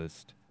my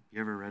list.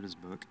 You ever read his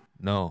book?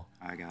 No.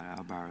 I got it.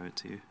 I'll borrow it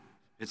to you.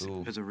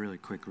 Cool. It's a really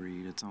quick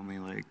read. It's only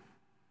like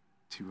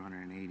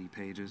 280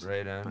 pages.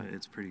 Right on. But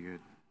it's pretty good.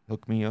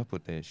 Hook me up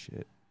with that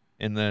shit.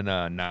 And then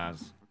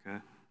Nas. Okay.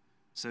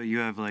 So you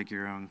have like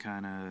your own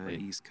kind of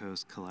East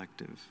Coast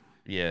collective.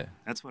 Yeah.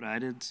 That's what I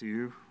did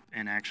too.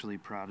 And actually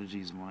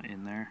Prodigy's one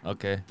in there.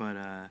 Okay.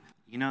 But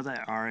you know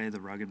that R.A. the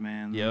Rugged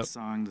Man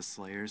song, The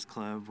Slayers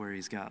Club, where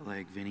he's got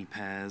like Vinnie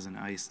Paz and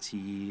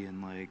Ice-T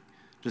and like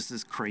just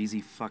this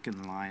crazy fucking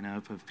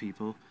lineup of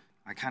people?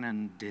 I kind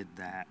of did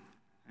that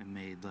and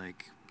made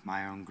like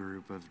my own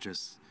group of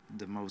just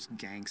the most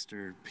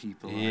gangster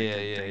people I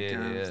could think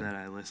of that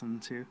I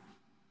listened to.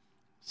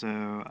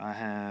 So I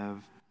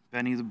have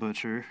Benny the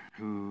Butcher,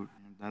 who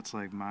that's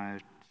like my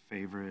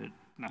favorite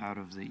out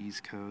of the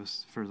East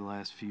Coast for the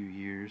last few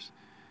years.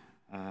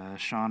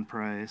 Sean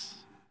Price,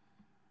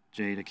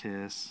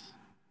 Jadakiss,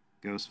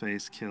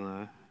 Ghostface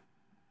Killah,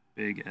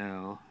 Big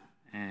L,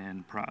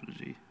 and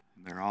Prodigy.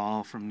 They're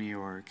all from New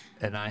York.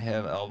 And I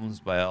have albums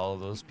by all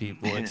of those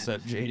people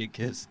except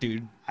Jadakiss,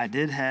 dude. I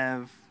did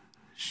have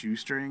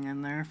Shoestring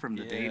in there from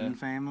the Dayton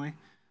family,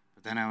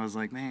 but then I was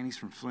like, man, he's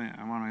from Flint.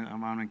 I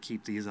want to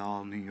keep these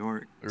all New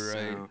York. Right.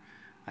 So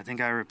I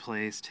think I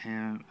replaced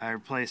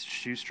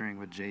Shoestring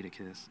with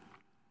Jadakiss.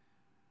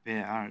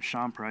 Yeah,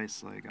 Sean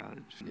Price, like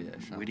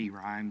witty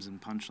rhymes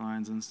and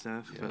punchlines and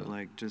stuff. Yeah. But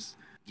like, just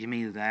give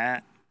me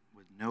that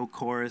with no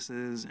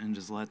choruses and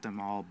just let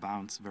them all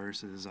bounce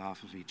verses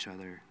off of each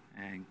other.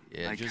 And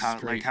like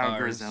how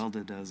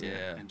Griselda does it,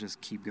 and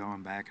just keep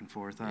going back and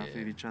forth off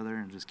of each other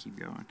and just keep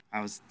going.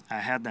 I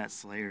had that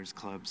Slayers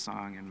Club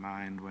song in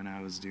mind when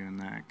I was doing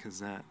that, because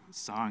that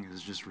song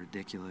is just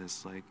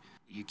ridiculous. Like,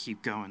 you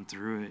keep going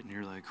through it and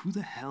you're like, who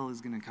the hell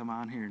is gonna come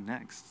on here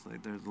next?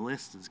 Like, the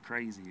list is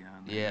crazy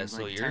on there. Yeah, There's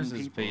so like yours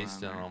is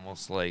based on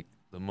almost like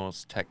the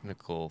most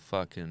technical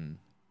fucking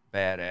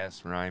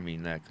badass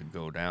rhyming that could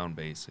go down,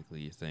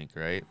 basically, you think,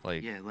 right?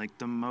 Like, yeah, like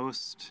the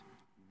most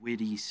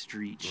witty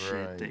street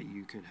shit that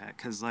you could have,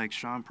 because like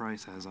Sean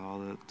Price has all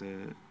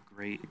the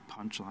great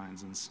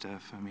punchlines and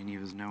stuff. I mean, he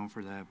was known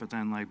for that, but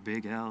then like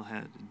Big L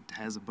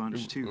has a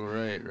bunch too,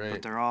 right,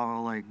 but they're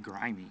all like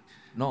grimy.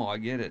 No, I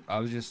get it. I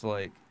was just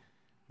like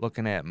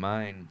looking at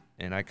mine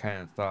and I kind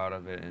of thought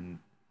of it, and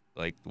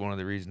like one of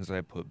the reasons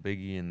I put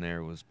Biggie in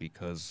there was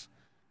because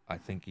I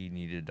think he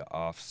needed to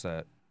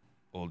offset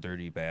Old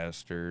Dirty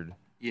Bastard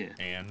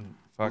and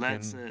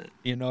fucking,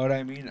 you know what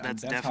I mean?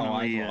 That's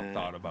definitely how I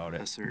thought about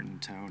it. A certain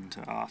tone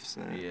to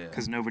offset. Yeah.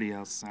 Because nobody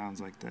else sounds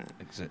like that.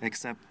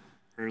 Except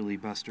early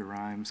Busta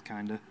Rhymes,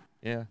 kind of.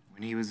 Yeah.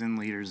 When he was in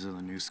Leaders of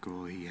the New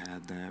School, he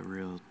had that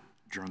real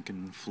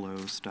drunken flow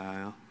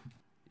style.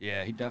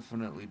 Yeah, he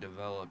definitely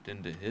developed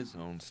into his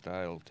own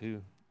style,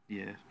 too.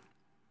 Yeah.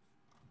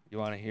 You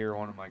want to hear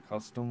one of my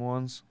custom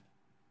ones?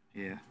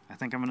 Yeah. I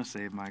think I'm going to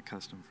save my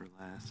custom for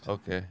last.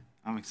 Okay.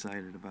 I'm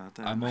excited about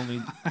that.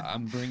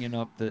 I'm bringing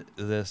up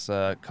this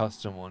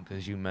custom one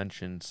because you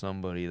mentioned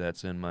somebody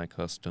that's in my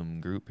custom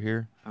group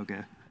here.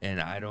 Okay. And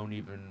I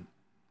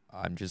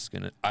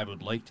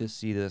would like to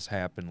see this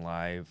happen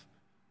live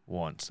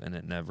once, and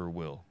it never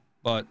will.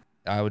 But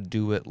I would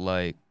do it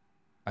like,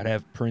 I'd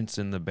have Prince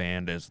in the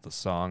band as the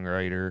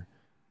songwriter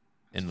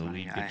and the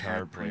lead guitar I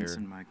had player. Prince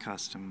in my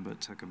custom,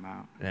 but took him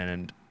out.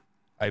 And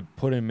I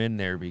put him in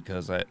there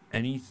because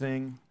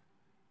anything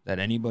that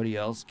anybody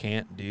else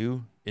can't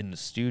do in the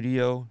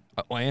studio,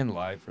 and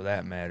live for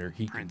that matter,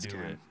 Prince can do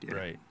it. yeah.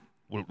 Right.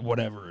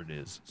 Whatever it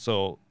is.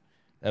 So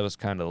that was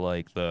kind of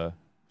like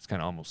it's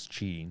kind of almost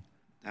cheating.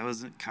 That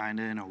was kind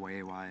of in a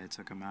way why I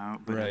took him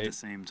out, but at the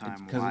same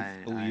time,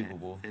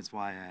 it's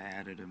why I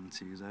added him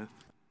to the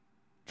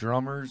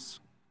drummers.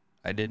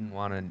 I didn't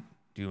want to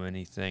do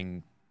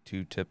anything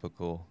too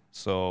typical,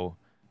 so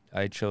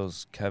I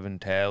chose Kevin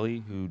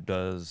Talley, who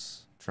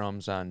does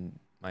drums on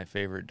my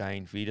favorite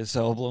Dying Fetus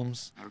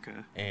albums. Okay.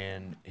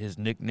 And his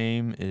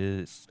nickname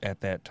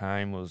at that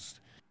time was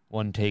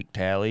One Take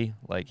Tally,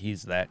 like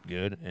he's that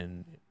good.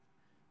 And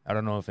I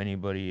don't know if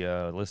anybody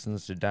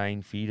listens to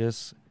Dying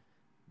Fetus,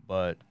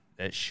 but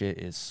that shit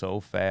is so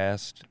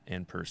fast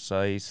and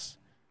precise.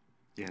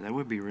 Yeah, that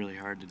would be really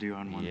hard to do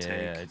on one take.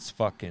 Yeah,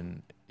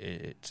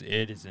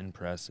 it is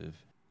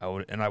impressive. I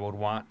would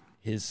want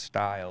his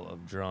style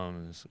of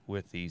drums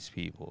with these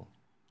people.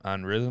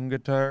 On rhythm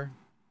guitar,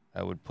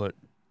 I would put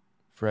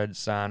Fred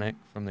Sonic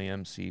from the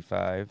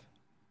MC5.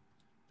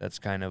 That's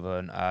kind of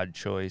an odd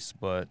choice,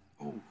 but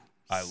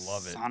I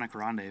love it. Sonic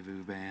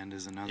Rendezvous Band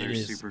is another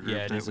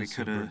supergroup that we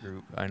could have.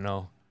 I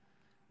know,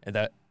 and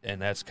that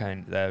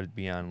would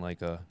be on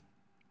like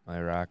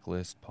my rock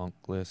list, punk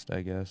list,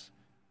 I guess,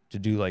 to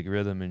do like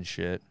rhythm and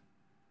shit.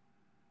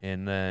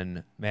 And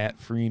then Matt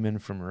Freeman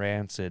from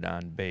Rancid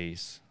on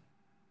bass.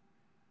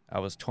 I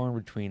was torn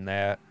between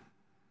that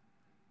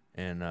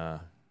and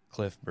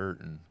Cliff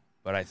Burton.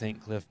 But I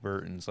think Cliff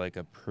Burton's like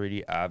a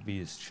pretty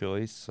obvious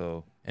choice.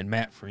 So, and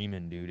Matt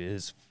Freeman, dude,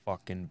 is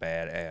fucking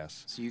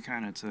badass. So you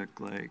kind of took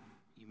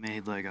you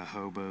made like a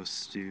hobo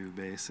stew,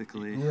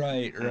 basically.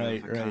 Right.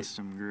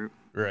 Custom group.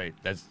 Right.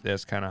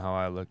 That's kind of how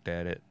I looked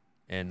at it.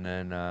 And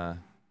then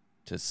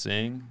to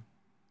sing,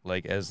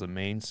 like as the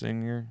main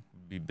singer,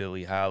 would be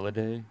Billie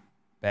Holiday.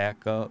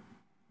 Backup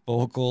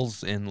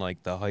vocals and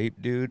like the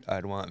hype dude,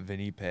 I'd want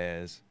Vinnie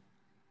Paz.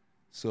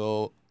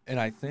 So,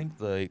 and I think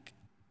like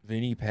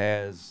Vinnie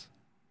Paz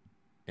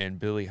and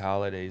Billie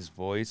Holiday's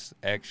voice,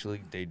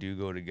 actually, they do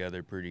go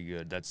together pretty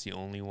good. That's the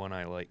only one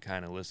I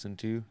kind of listen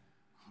to.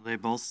 They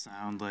both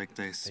sound like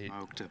they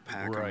smoked a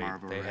pack of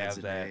Marlboro Reds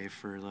a day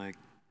for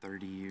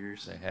 30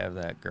 years. They have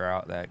that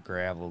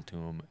gravel to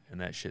them, and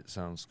that shit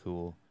sounds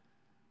cool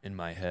in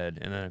my head.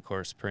 And then, of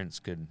course, Prince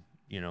could,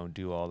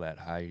 do all that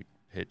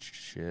high-pitched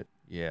shit.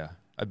 Yeah.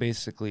 I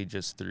basically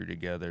just threw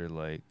together,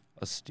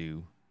 a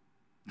stew.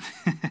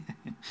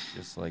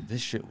 Just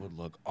this shit would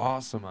look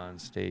awesome on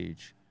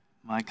stage.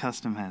 My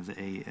custom has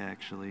 8,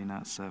 actually,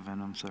 not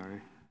 7. I'm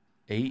sorry.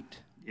 8?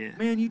 Yeah.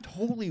 Man, you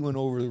totally went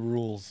over the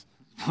rules.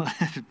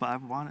 I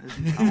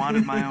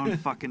wanted my own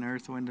fucking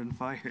Earth, Wind, and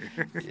Fire.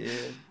 Yeah.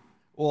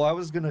 Well, I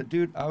was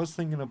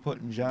thinking of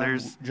putting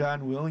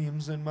John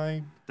Williams in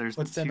mine.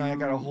 Then I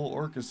got a whole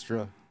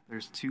orchestra.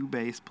 There's 2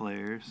 bass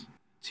players,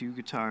 2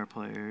 guitar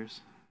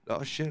players.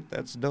 Oh shit,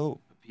 that's dope.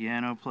 A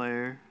piano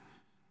player,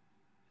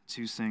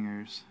 2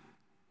 singers.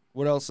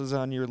 What else is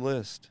on your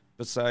list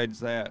besides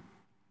that?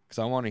 Because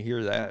I want to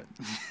hear that.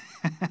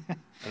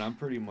 And I'm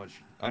pretty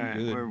much, I'm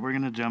good. We're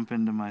going to jump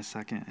into my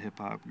second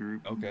hip-hop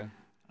group. Okay.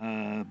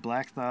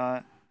 Black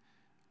Thought,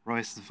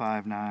 Royce the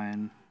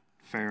 5'9",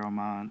 Pharoah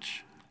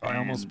Monch. I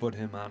almost put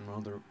him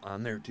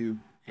on there too.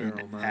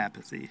 And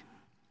Apathy.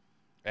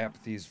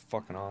 Apathy's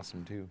fucking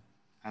awesome too.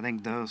 I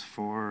think those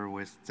 4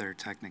 with their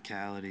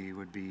technicality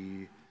would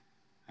be...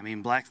 I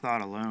mean, Black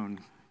Thought alone,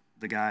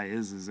 the guy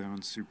is his own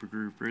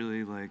supergroup,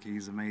 really.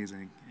 He's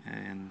amazing.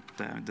 And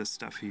the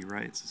stuff he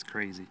writes is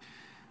crazy.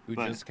 Who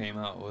just came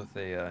out with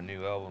a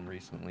new album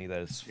recently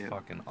that is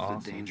fucking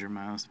awesome. The Danger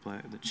Mouse,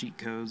 the Cheat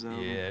Codes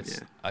album. Yeah,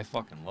 I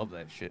fucking love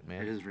that shit,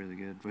 man. It is really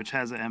good, which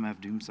has an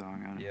MF Doom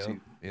song on it, too.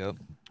 Yep.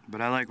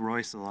 But I like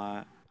Royce a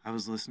lot. I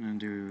was listening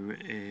to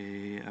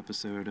a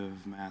episode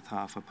of Math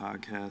Hoffa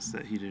podcast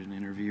that he did an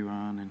interview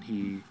on,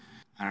 and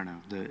I don't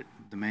know,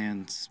 the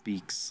man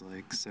speaks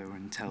so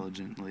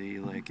intelligently,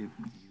 you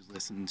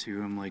listen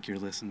to him like you're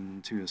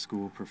listening to a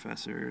school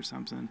professor or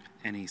something,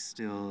 and he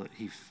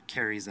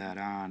carries that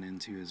on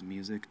into his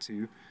music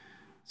too.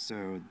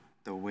 So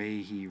the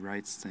way he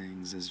writes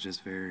things is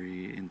just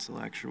very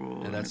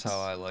intellectual. And that's how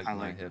I like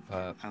my hip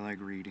hop. I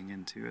like reading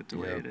into it the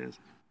way it is.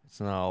 It's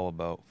not all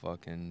about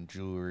fucking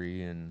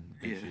jewelry and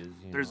bitches.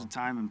 Yeah, there's a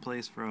time and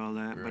place for all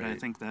that, but I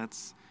think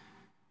that's...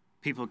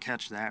 People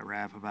catch that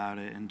rap about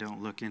it and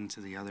don't look into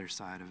the other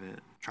side of it.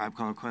 Tribe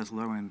Called Quest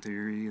Low End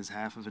Theory is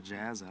half of a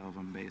jazz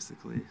album,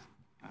 basically.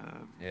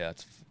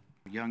 It's...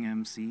 Young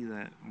MC,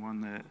 that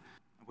one that...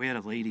 We had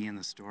a lady in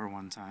the store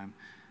one time,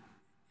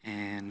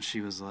 and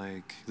she was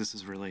like... This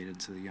is related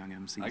to the Young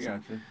MC. I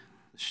gotcha.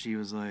 She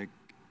was like,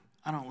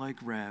 I don't like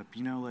rap.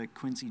 You know, like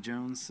Quincy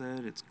Jones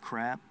said, it's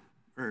crap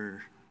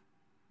or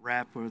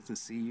rap with a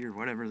C or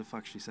whatever the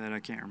fuck she said. I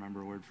can't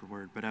remember word for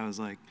word, but I was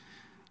like,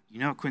 you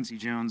know, Quincy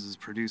Jones has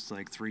produced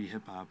like 3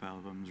 hip hop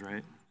albums,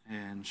 right?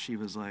 And she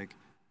was like,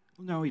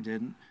 well, no, he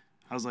didn't.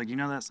 I was like, you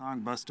know that song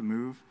Bust a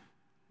Move?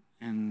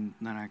 And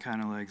then I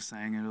kind of like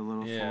sang it a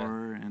little for Yeah.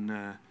 her,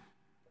 and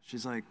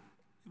she's like,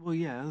 well,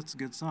 yeah, that's a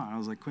good song. I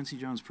was like, Quincy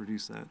Jones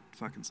produced that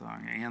fucking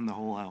song and the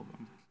whole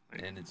album.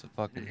 Like, And it's a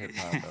fucking hip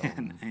hop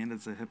album. and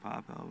it's a hip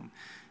hop album.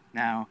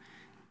 Now,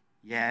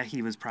 yeah,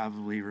 he was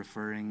probably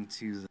referring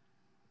to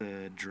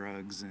the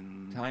drugs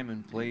and Time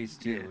and place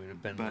too. Yeah, It would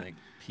have been but like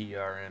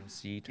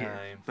PRMC time.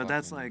 yeah, but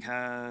that's fucking-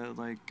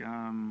 like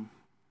how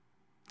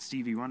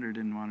Stevie Wonder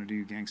didn't want to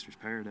do Gangster's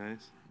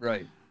Paradise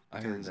right. I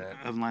heard because that.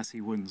 unless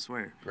he wouldn't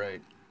swear,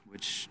 Right.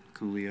 which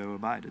Coolio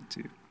abided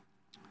to.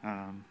 But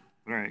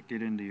all right,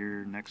 get into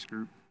your next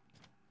group.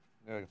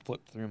 I gotta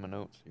flip through my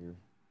notes here.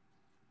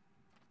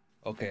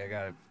 Okay, I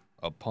got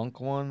a punk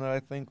one that I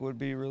think would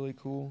be really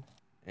cool,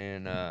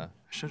 and I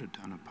should have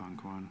done a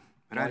punk one,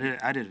 but Well,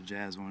 I did a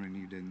jazz one and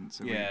you didn't,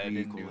 so yeah, we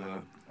equal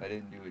out. I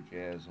didn't do a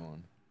jazz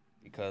one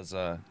because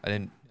I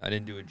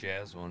didn't do a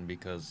jazz one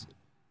because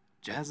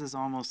Jazz is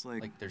almost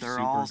like, Like, they're they're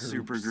all supergroups,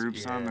 super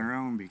groups on yeah. their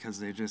own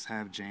because they just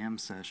have jam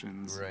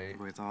sessions Right.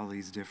 with all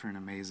these different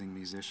amazing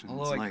musicians.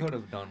 although I like, could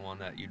have done one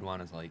that you'd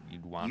want to see you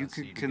could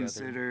together.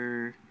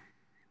 consider,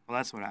 well,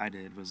 that's what I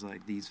did, was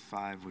like these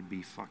 5 would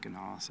be fucking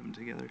awesome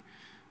together.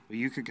 But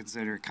you could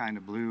consider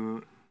Kinda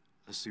Blue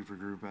a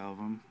supergroup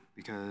album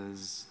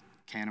because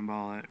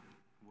Cannonball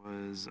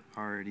was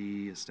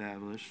already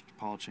established,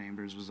 Paul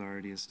Chambers was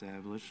already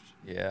established,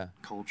 Yeah,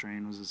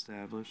 Coltrane was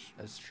established,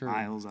 that's true.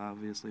 Miles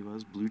obviously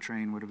was, Blue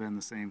Train would have been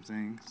the same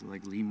thing, so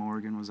like Lee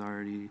Morgan was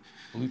already,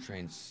 Blue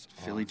Train's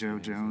Philly Joe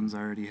amazing. Jones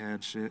already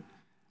had shit.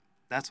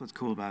 That's what's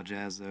cool about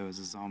jazz though, is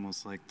it's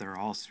almost like they're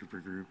all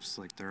supergroups,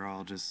 like they're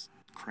all just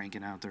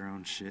cranking out their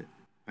own shit.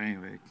 But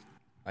anyway,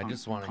 I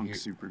just want to punk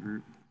hear.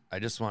 supergroup. I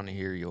just want to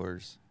hear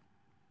yours.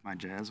 My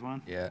jazz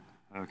one? Yeah.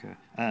 Okay.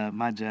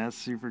 My jazz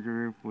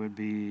supergroup would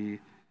be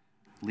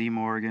Lee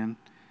Morgan,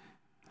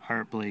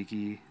 Art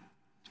Blakey,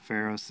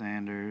 Pharoah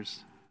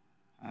Sanders,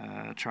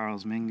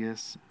 Charles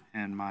Mingus,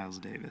 and Miles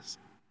Davis.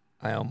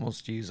 I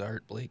almost use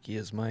Art Blakey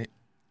as my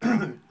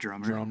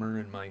Drummer.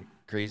 in my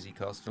crazy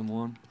custom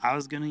one. I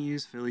was gonna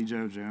use Philly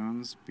Joe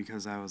Jones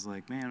because I was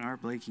like, man,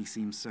 Art Blakey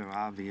seems so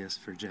obvious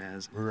for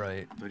jazz,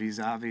 Right. but he's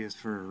obvious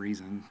for a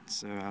reason.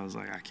 So I was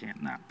like, I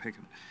can't not pick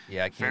him.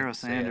 Yeah, I can't Pharoah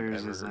say I've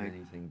Sanders ever is heard like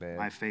anything bad.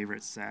 my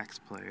favorite sax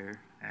player,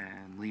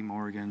 and Lee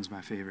Morgan's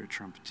my favorite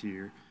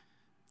trumpeter.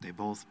 They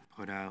both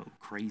put out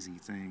crazy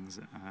things.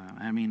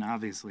 I mean,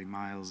 obviously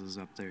Miles is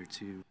up there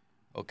too.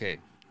 Okay,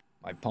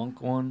 my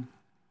punk one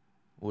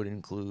would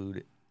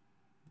include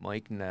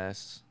Mike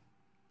Ness,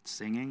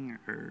 Singing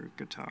or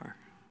guitar?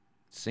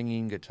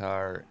 singing,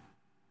 guitar,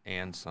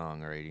 and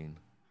songwriting.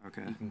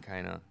 Okay. He can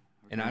kind of,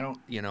 and I don't,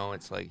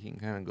 it's like he can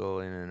kind of go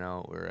in and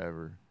out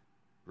wherever.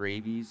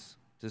 Rabies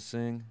to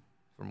sing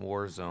from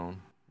Warzone,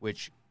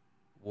 which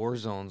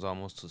Warzone's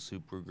almost a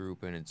super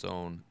group in its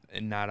own,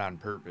 and not on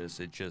purpose.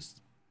 It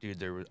just,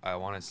 dude, I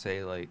want to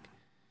say like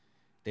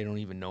they don't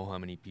even know how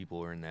many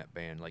people are in that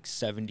band. Like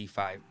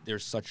 75.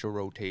 There's such a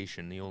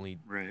rotation. The only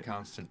Right.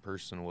 constant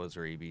person was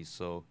Rabies.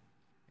 So,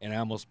 and I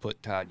almost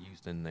put Todd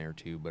Youth in there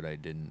too, but I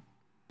didn't.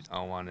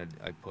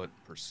 I put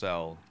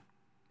Purcell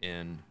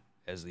in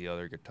as the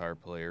other guitar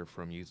player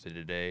from Youth of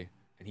Today,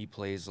 and he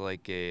plays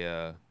like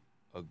a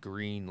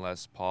green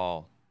Les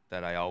Paul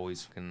that I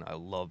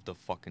love the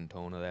fucking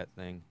tone of that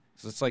thing.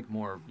 So it's like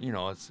more,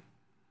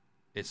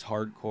 it's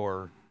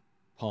hardcore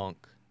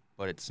punk,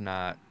 but it's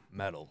not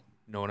metal.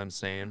 You know what I'm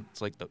saying?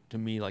 It's like to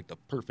me like the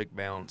perfect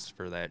balance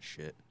for that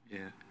shit.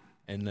 Yeah.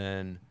 And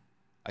then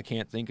I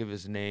can't think of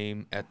his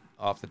name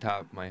off the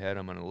top of my head.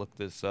 I'm gonna look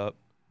this up.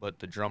 But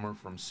the drummer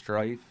from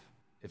Strife,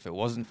 if it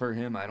wasn't for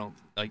him, I don't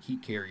like he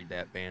carried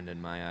that band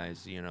in my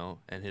eyes,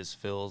 and his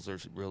fills are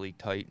really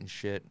tight and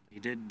shit. He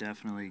did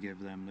definitely give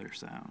them their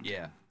sound.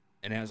 Yeah.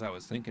 And as I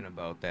was thinking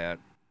about that,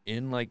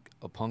 in like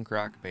a punk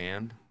rock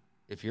band,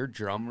 if your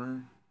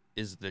drummer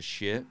is the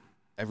shit,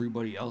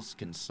 everybody else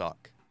can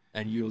suck.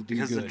 And you'll do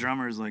Because good. the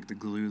drummer is like the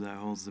glue that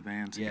holds the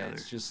band Yeah, together.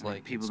 it's just I mean,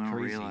 like, people it's don't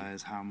crazy.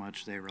 realize how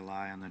much they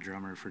rely on the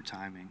drummer for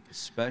timing.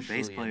 Especially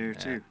Bass in player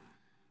that. too.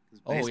 'Cause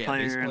Oh, bass yeah,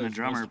 player bass and the player's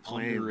drummer most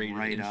play underrated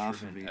right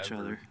off of instrument each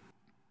ever. other.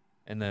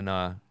 And then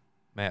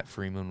Matt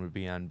Freeman would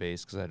be on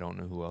bass because I don't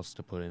know who else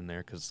to put in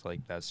there because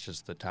like that's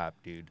just the top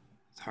dude.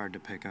 It's hard to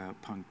pick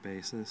out punk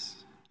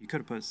bassists. You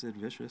could have put Sid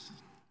Vicious,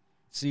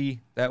 See,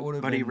 that would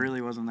have but been he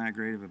really wasn't that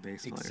great of a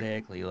bass player.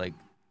 exactly like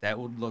that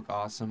would look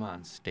awesome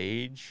on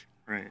stage,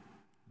 Right,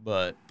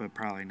 but but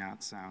probably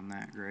not sound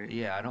that great.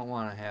 yeah, I don't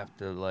want to have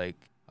to like.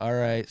 All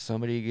right,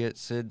 somebody get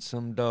Sid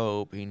some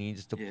dope. He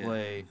needs to Yeah.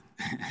 play.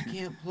 He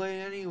can't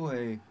play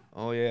anyway.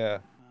 Oh yeah.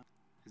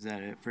 Is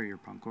that it for your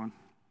punk one?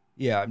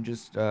 Yeah, I'm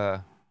just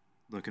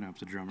Looking up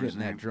the drummer's getting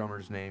name. that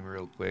drummer's name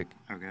real quick.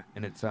 Okay.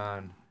 And it's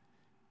on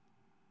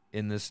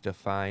In This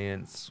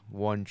Defiance,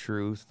 One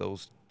Truth,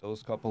 those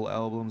those couple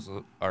albums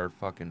are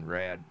fucking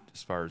rad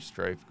as far as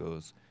Strife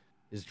goes.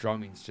 His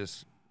drumming's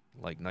just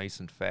like nice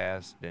and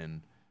fast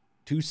and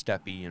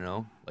two-steppy, you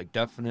know? Like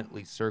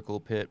definitely circle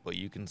pit, but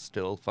you can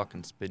still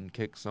fucking spin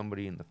kick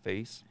somebody in the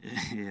face.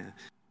 Yeah.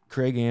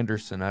 Craig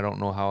Anderson, I don't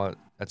know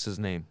that's his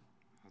name.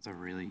 That's a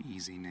really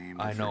easy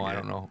name. I know, I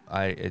don't know.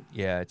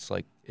 It's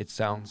like it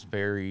sounds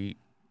very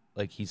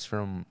like he's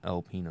from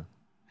Alpena.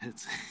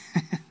 It's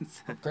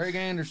Craig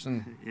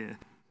Anderson. Yeah.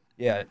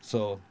 Yeah,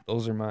 so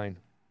those are mine.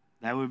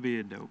 That would be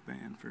a dope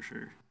band for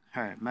sure.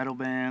 All right, metal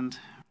band.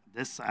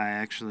 This I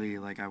actually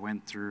I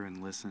went through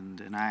and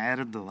listened, and I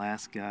added the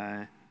last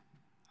guy.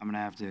 I'm gonna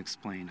have to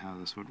explain how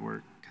this would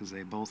work because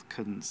they both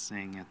couldn't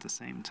sing at the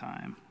same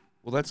time.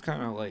 Well, that's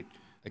kind of like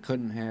I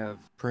couldn't have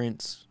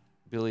Prince,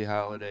 Billie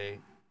Holiday,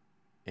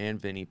 and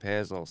Vinnie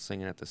Paz all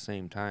singing at the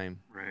same time.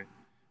 Right.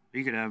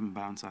 You could have them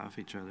bounce off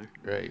each other.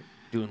 Right.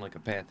 Doing like a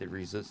Path of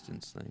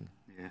Resistance thing.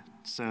 Yeah.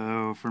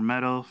 So for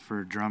metal,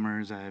 for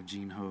drummers, I have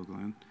Gene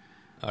Hoglan.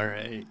 All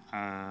right.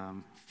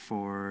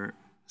 For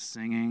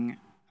singing,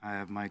 I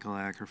have Michael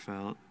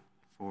Ackerfeld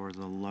for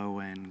the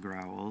low-end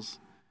growls.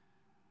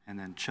 And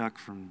then Chuck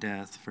from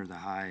Death for the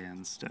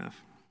high-end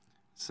stuff.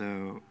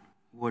 So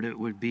what it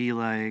would be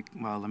like,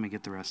 well, let me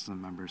get the rest of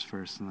the members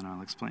first, and then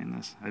I'll explain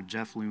this. I have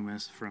Jeff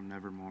Loomis from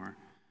Nevermore,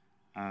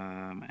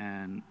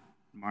 and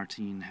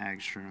Martine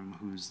Hagstrom,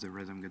 who's the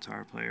rhythm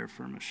guitar player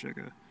for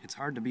Meshuggah. It's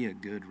hard to be a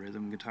good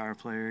rhythm guitar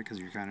player because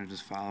you're kind of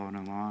just following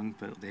along,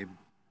 but they are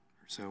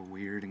so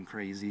weird and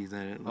crazy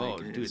that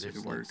it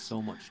there's works. So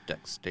much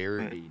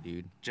dexterity, but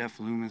dude. Jeff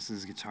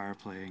Loomis's guitar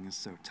playing is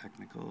so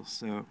technical.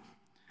 So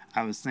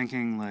I was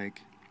thinking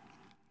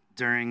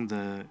during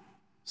the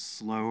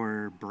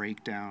slower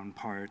breakdown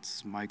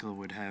parts, Michael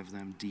would have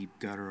them deep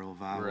guttural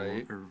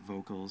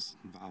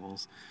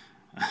vowels.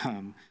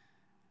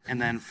 And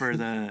then for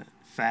the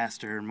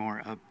faster,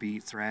 more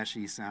upbeat,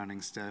 thrashy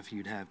sounding stuff,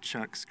 you'd have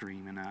Chuck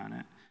screaming on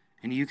it.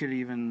 And you could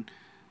even,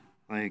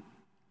 I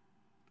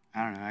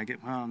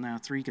don't know, now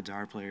 3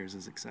 guitar players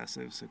is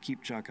excessive, so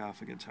keep Chuck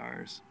off of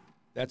guitars.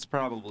 That's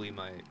probably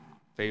my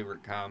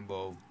favorite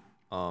combo,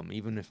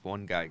 even if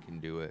one guy can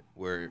do it,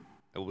 where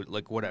it would,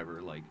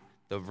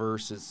 the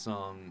verse is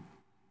sung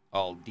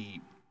all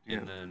deep,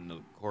 and then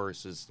the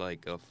chorus is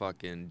like a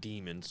fucking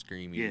demon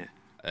screaming.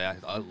 Yeah.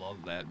 I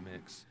love that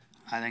mix.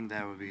 I think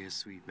that would be a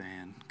sweet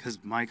band, because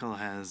Michael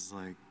has,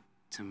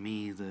 to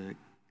me, the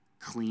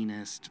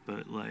cleanest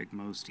but,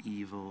 most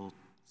evil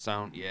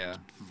sound,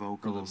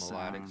 vocal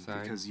sound,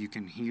 side. Because you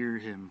can hear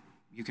him,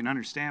 you can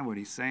understand what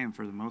he's saying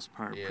for the most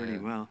part pretty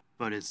well,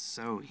 but it's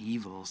so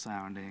evil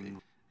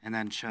sounding. And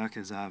then Chuck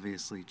is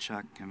obviously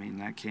Chuck. I mean,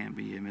 that can't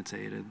be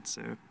imitated,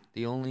 so.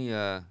 The only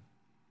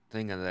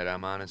thing that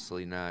I'm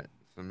honestly not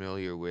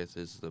familiar with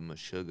is the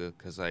Meshuggah,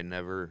 because I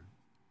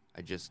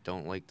just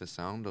don't like the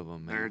sound of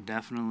them, man. They're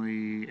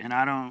definitely, and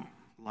I don't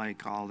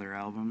like all their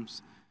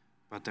albums,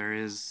 but there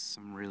is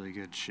some really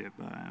good shit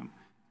by them.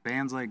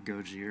 Bands like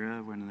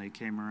Gojira, when they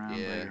came around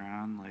later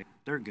on,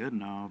 they're good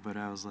and all, but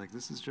I was like,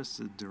 this is just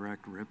a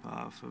direct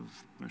ripoff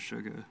of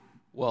Meshuggah.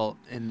 Well,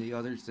 and the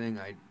other thing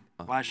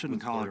I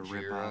shouldn't call it a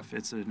ripoff.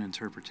 It's an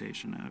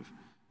interpretation of.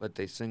 But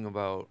they sing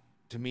about,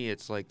 to me,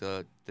 it's like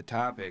the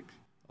topic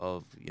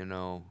of,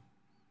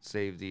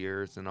 save the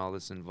earth and all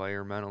this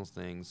environmental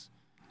things.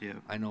 Yeah.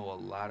 I know a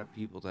lot of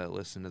people that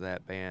listen to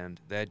that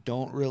band that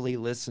don't really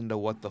listen to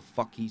what the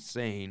fuck he's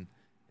saying,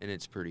 and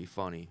it's pretty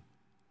funny.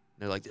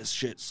 They're like, this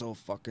shit's so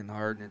fucking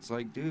hard, and it's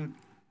like, dude,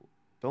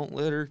 don't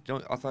litter.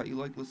 I thought you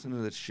liked listening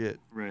to this shit.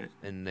 Right.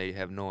 And they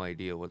have no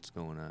idea what's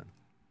going on.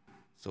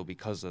 So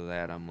because of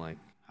that, I'm like,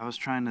 I was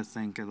trying to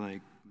think of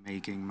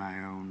making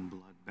my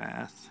own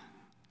bloodbath.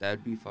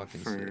 That'd be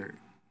fucking sick.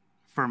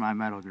 For my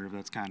metal group,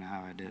 that's kind of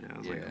how I did it. I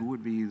was like, who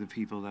would be the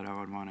people that I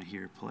would want to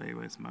hear play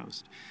with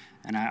most?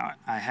 And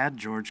I had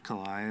George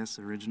Callias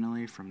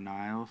originally from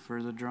Nile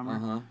for the drummer.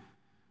 Uh-huh.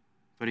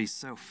 But he's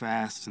so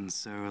fast and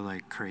so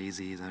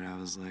crazy that I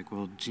was like,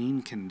 well,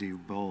 Gene can do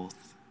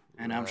both.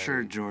 And I'm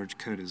sure George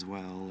could as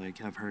well.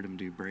 I've heard him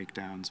do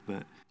breakdowns,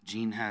 but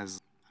Gene has,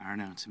 I don't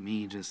know, to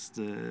me, just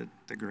the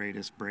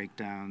greatest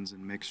breakdowns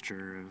and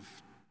mixture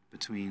of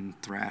between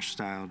thrash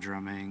style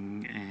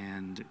drumming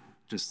and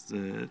just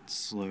the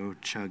slow,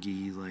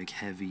 chuggy,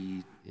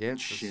 heavy it's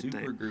shit. It's a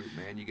supergroup,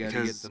 man. You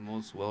gotta get the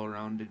most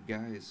well-rounded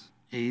guys.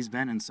 He's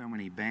been in so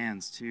many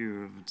bands,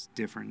 too, of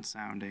different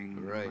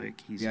sounding. Right.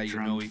 He's he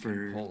drummed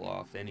can pull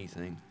off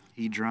anything.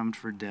 He drummed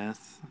for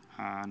Death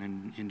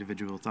on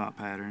Individual Thought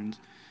Patterns,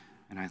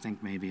 and I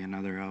think maybe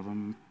another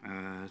album,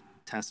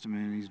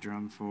 Testament, he's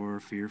drummed for,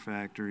 Fear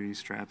Factory,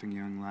 Strapping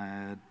Young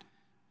Lad,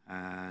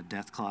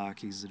 Death Clock,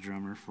 he's the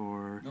drummer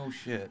for. No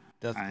shit.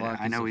 Death Clock.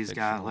 I know he's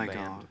got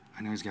band.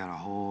 I know he's got a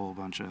whole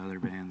bunch of other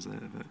bands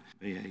but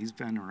yeah, he's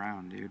been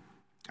around, dude.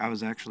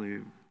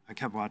 I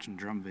kept watching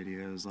drum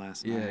videos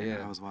last night.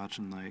 Yeah. I was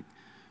watching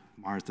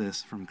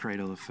Marthas from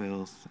Cradle of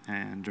Filth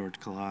and George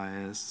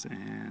Callias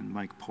and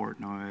Mike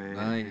Portnoy.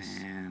 Nice.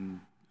 And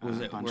was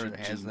it where it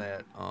has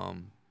that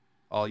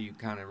all you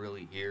kind of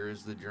really hear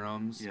is the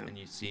drums and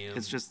you see them?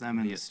 It's just them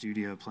in the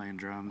studio playing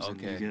drums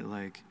and you get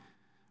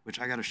Which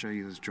I got to show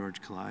you this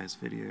George Calais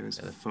video. His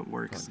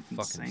footwork's fucking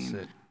insane.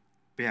 sick.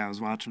 But yeah, I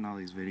was watching all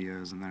these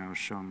videos, and then I was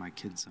showing my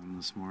kids some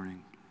this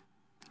morning.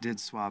 Did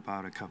swap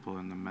out a couple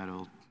in the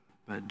metal,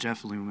 but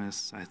Jeff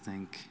Loomis, I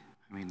think,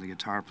 I mean, the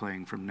guitar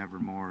playing from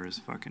Nevermore is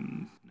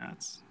fucking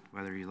nuts,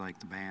 whether you like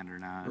the band or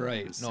not.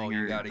 Right. The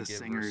singer, you gotta the give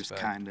singer's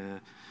respect. kind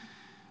of,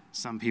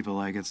 some people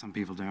like it, some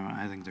people don't.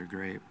 I think they're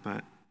great,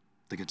 but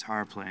the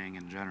guitar playing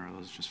in general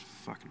is just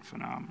fucking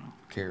phenomenal.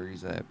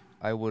 Carries that.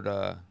 I would,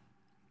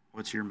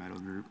 What's your metal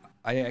group?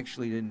 I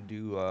actually didn't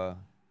do a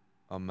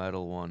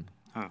metal one.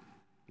 Oh.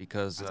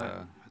 Because,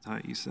 I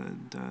thought you said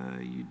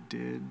you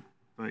did,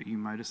 but you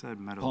might have said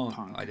metal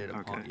punk. I did a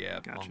okay, punk, yeah,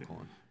 gotcha. punk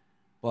one.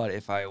 But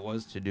if I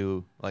was to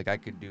do, like, I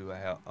could do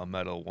a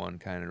metal one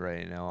kind of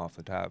right now off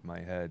the top of my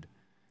head.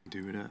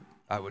 Do it up.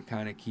 I would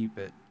kind of keep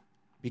it,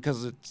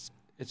 because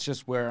it's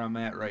just where I'm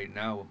at right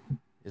now,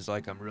 is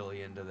like I'm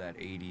really into that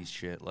 80s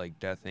shit, like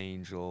Death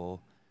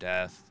Angel,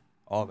 Death,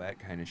 all that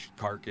kind of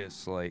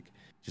Carcass, like,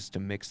 just to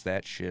mix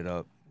that shit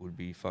up would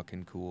be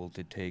fucking cool,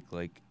 to take,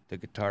 like, the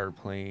guitar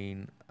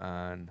playing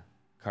on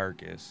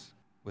Carcass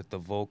with the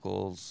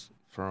vocals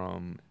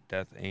from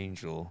Death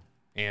Angel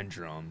and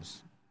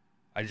drums.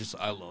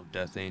 I love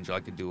Death Angel. I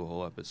could do a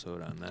whole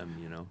episode on them,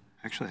 you know.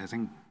 Actually, I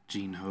think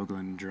Gene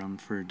Hoglan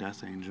drummed for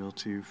Death Angel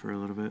too for a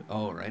little bit.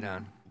 Oh, right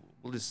on.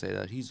 We'll just say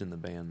that he's in the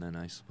band then,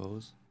 I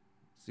suppose.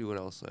 See what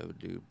else I would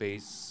do.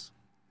 Bass.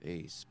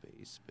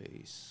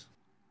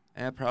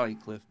 Probably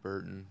Cliff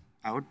Burton.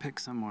 I would pick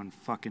someone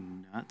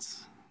fucking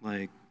nuts,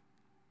 like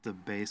the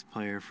bass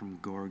player from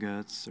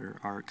Gorguts or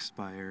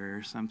Arcspire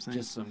or something.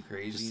 Just some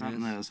craziness. Just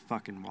something that was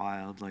fucking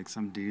wild, like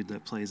some dude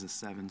that plays a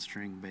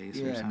 7-string bass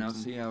or something. Yeah, now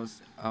see, I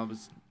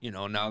was, you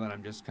know, now that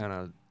I'm just kind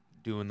of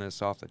doing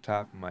this off the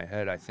top of my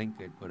head, I think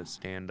I'd put a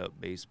stand-up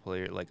bass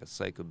player, like a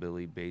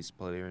psychobilly bass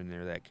player in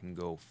there that can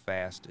go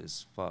fast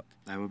as fuck.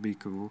 That would be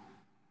cool.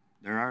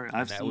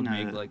 That would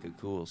make like a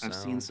cool sound. I've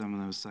seen some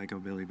of those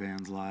psychobilly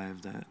bands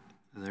live that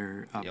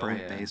their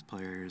upright bass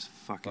player is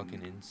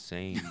fucking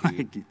insane,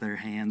 dude. Like their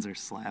hands are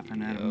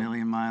slapping at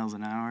 1,000,000 miles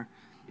an hour.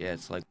 Yeah,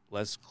 it's like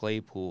Les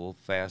Claypool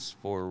fast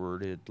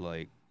forwarded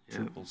like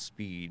triple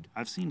speed.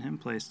 I've seen him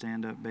play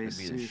stand-up bass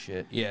That'd be too. the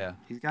shit. Yeah.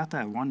 He's got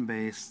that one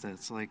bass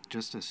that's like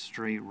just a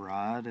straight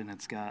rod, and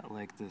it's got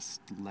like this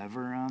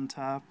lever on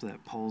top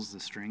that pulls the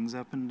strings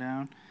up and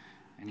down,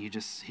 and he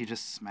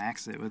just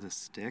smacks it with a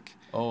stick.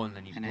 Oh, and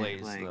then he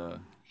plays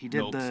he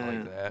did notes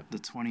like that. the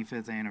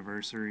 25th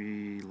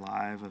anniversary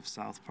live of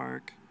South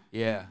Park.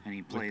 Yeah. And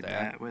he played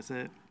that with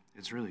it.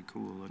 It's really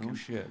cool looking. Oh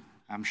shit.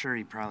 I'm sure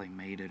he probably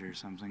made it or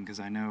something, because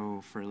I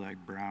know for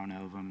like Brown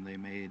Album they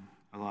made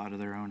a lot of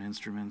their own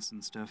instruments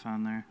and stuff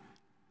on there.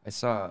 I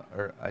saw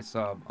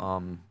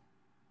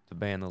the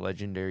band, the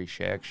legendary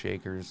Shack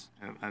Shakers.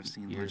 I've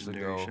seen years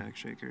legendary ago, Shack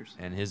Shakers.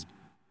 And his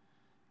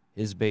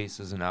bass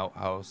is an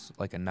outhouse,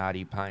 like a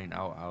knotty pine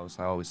outhouse.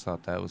 I always thought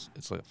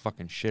it's like a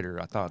fucking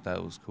shitter. I thought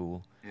that was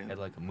cool. Yeah. It had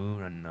like a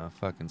moon and a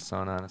fucking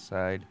sun on the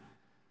side.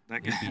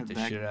 That He guy beat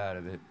the shit out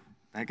of it.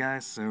 That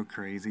guy's so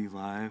crazy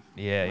live.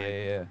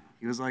 Yeah.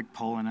 He was like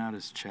pulling out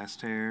his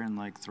chest hair and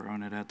like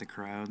throwing it at the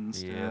crowd and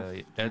stuff.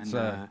 Yeah, that's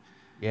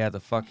and, the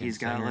fucking He's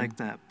got singer. like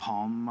that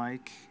palm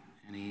mic,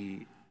 and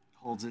he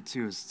holds it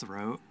to his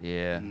throat.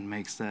 Yeah. And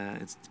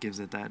gives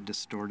it that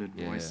distorted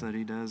voice that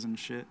he does and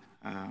shit.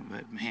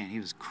 But man, he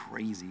was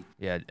crazy.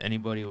 Yeah,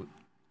 anybody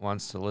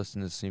wants to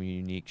listen to some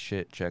unique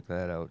shit, check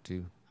that out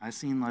too. I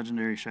seen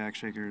legendary Shack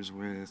Shakers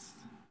with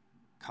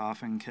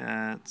Coffin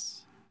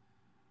Cats,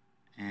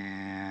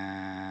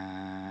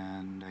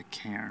 and I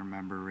can't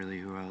remember really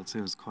who else.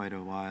 It was quite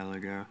a while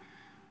ago.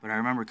 But I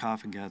remember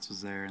Coffin Cats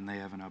was there, and they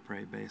have an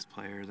upright bass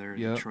player. They're a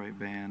Detroit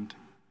band,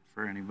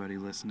 for anybody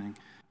listening.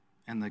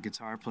 And the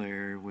guitar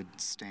player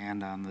would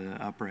stand on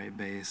the upright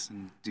bass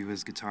and do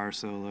his guitar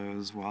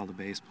solos while the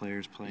bass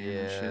player's playing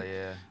and shit.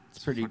 Yeah.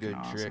 It's pretty good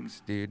awesome.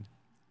 tricks, dude.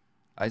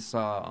 I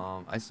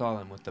saw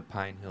them with the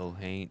Pine Hill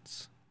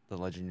Haints, the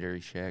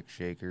legendary Shack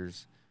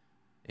Shakers,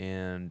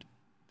 and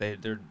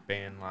their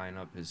band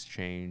lineup has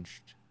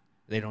changed.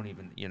 They don't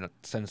even,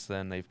 since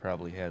then they've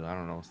probably had, I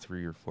don't know,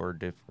 3 or 4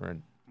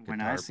 different When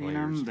guitar I seen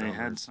players, them, they had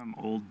drummers. some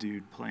old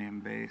dude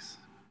playing bass.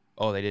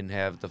 Oh, they didn't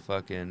have the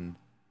fucking...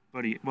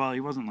 But he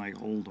wasn't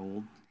like old.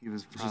 He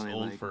was probably just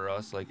old like, for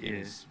us, like in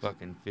his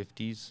fucking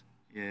 50s.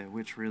 Yeah,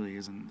 which really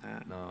isn't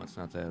that. No, it's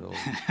not that old.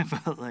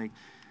 But like,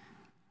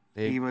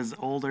 he was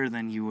older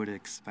than you would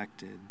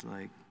expected.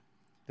 Like,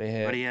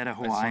 but he had a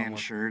Hawaiian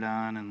shirt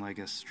on and like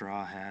a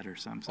straw hat or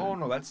something. Oh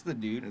no, that's the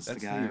dude. That's the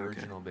guy. The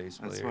original bass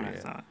player. That's what I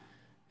thought.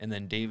 And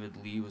then David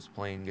Lee was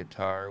playing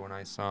guitar when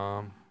I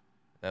saw him.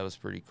 That was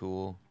pretty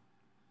cool.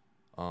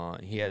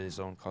 He had his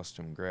own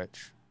custom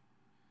Gretsch,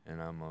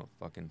 and I'm a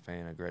fucking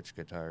fan of Gretsch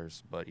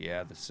guitars. But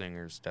yeah, the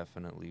singer's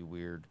definitely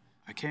weird.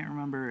 I can't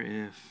remember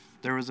if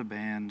there was a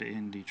band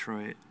in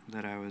Detroit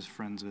that I was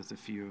friends with, a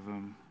few of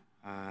them,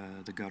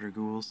 the Gutter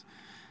Ghouls,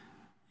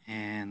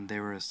 and they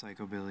were a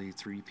psychobilly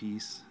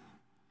 3-piece,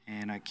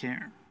 and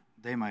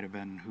they might have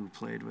been who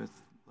played with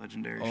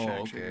legendary Oh, Shack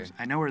okay. Shakers.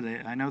 I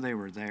know they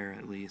were there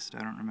at least. I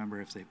don't remember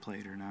if they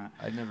played or not.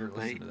 I never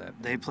listened to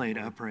that. They band played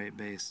before. upright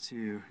bass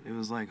too. It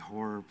was like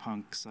horror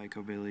punk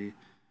psychobilly.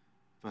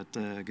 But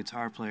the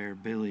guitar player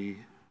Billy,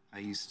 I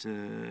used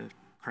to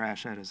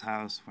crash at his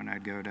house when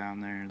I'd go down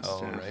there and Oh,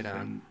 stuff. right on.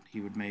 And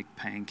he would make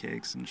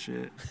pancakes and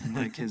shit, and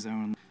like his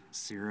own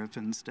syrup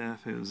and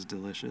stuff. It was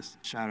delicious.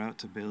 Shout out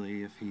to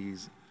Billy if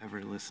he's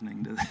ever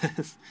listening to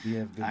this. You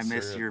have good I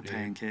miss syrup, your dude.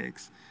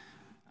 pancakes.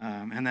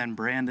 And then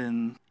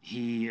Brandon,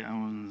 he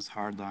owns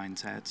Hardline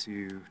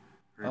Tattoo,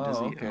 or does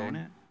he okay. own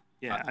it?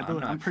 Yeah, I'm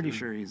not I'm pretty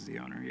sure. sure he's the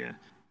owner. Yeah,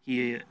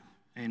 he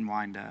in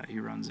Wyandotte. He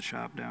runs a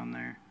shop down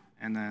there.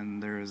 And then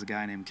there was a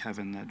guy named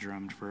Kevin that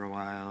drummed for a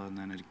while, and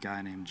then a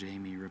guy named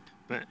Jamie.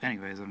 But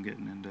anyways, I'm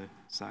getting into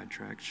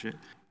sidetrack shit.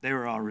 They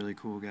were all really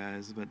cool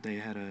guys, but they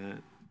had a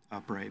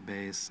upright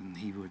bass, and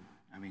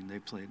they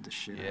played the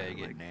shit Yeah, out you of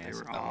get like nasty. they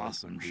were I like when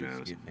awesome dudes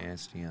shows. get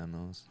nasty on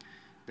those.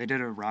 They did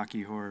a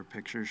Rocky Horror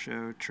Picture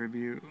Show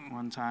tribute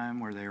one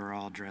time where they were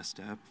all dressed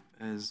up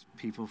as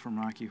people from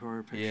Rocky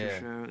Horror Picture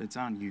Show. It's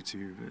on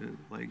YouTube.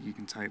 Like you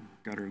can type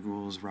Gutter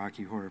Ghouls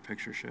Rocky Horror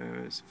Picture Show.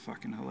 It's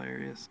fucking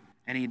hilarious.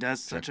 And he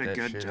does such Check a that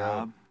good shit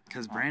job. out.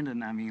 Because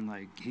Brandon,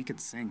 he could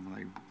sing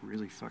like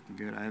really fucking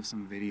good. I have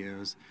some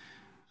videos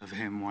of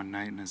him one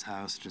night in his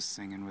house just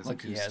singing with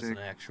Like he acoustic. has an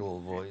actual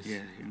voice. Yeah,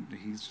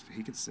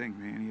 he could sing,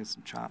 man. He has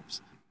some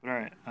chops. But all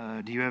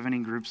right, do you have any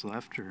groups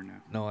left or no?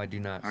 No, I do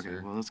not, Okay,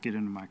 sir. well let's get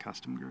into my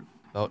custom group.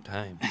 About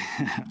time.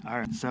 All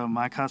right, so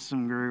my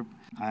custom group,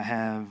 I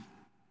have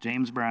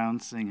James Brown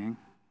singing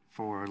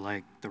for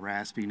like the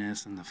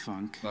raspiness and the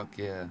funk. Fuck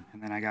yeah.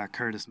 And then I got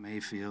Curtis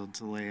Mayfield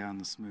to lay on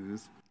the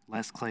smooth.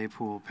 Les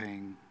Claypool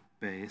playing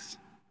bass,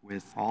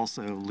 with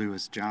also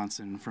Lewis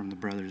Johnson from the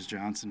Brothers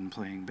Johnson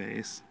playing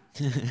bass.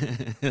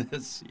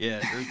 Yeah,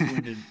 Earth,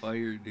 Wind, and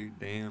Fire, dude.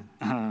 Damn.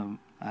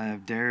 I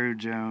have Daru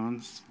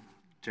Jones,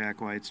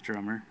 Jack White's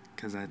drummer,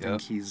 because I think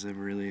Yep. he's a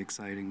really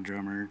exciting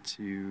drummer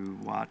to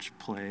watch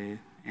play,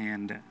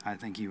 and I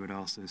think he would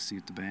also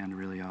suit the band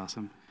really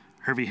awesome.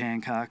 Herbie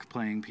Hancock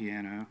playing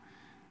piano,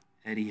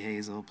 Eddie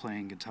Hazel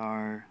playing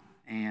guitar,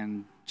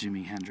 and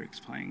Jimi Hendrix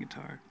playing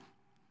guitar.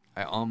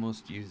 I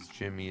almost used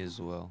Jimmy as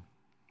well.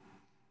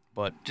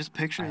 But Just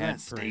picture I that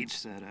had stage Prince.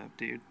 setup,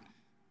 dude.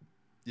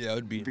 yeah, it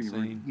would be It'd be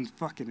insane.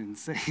 fucking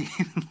insane.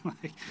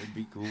 Like, It'd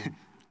be cool.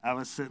 I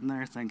was sitting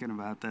there thinking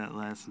about that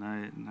last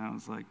night, and I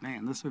was like,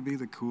 man, this would be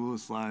the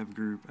coolest live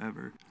group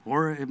ever.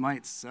 Or it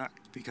might suck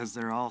because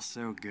they're all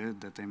so good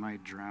that they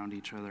might drown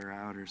each other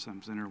out or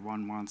something, or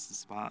one wants the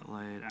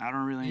spotlight. I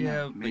don't really Yeah,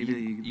 know. but Maybe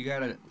you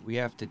gotta. We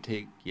have to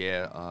take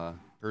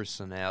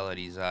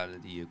personalities out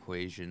of the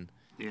equation.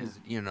 yeah. 'Cause,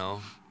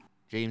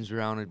 James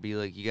Brown would be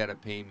like, you gotta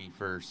pay me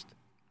first,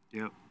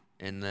 Yep.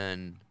 and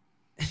then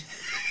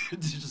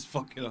it's just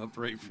fucking up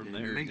right from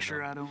there. Make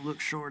sure I don't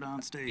look short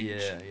on stage.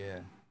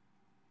 Yeah.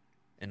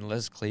 And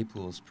Les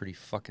Claypool is pretty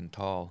fucking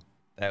tall.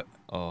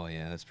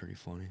 That's pretty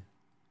funny.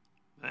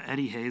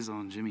 Eddie Hazel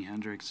and Jimi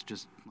Hendrix,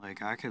 just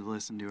like I could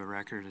listen to a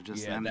record of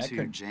just Yeah, them that two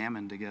could-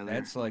 jamming together.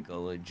 That's like a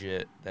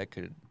legit. That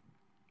could.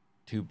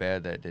 Too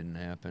bad that didn't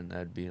happen.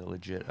 That'd be a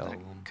legit That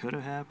album. could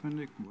have happened.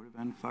 It would have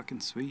been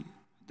fucking sweet.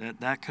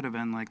 That could have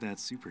been like that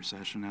Super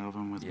Session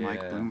album with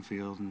Mike Yeah.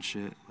 Bloomfield and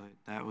shit. Like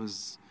that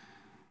was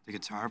the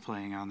guitar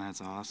playing on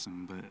that's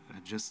awesome,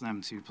 but just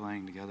them two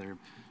playing together.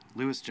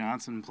 Lewis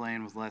Johnson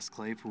playing with Les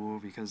Claypool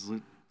because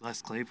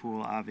Les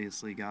Claypool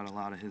obviously got a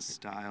lot of his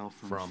style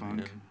from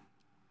funk, him.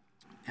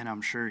 and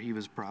I'm sure he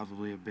was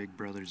probably a big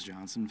Brothers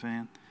Johnson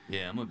fan.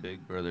 Yeah, I'm a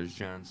big Brothers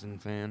Johnson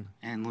fan.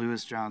 And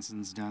Lewis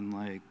Johnson's done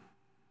like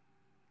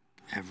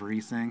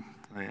everything.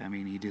 Like, I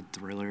mean, he did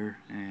Thriller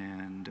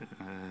and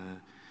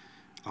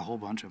a whole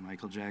bunch of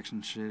Michael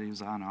Jackson shit. He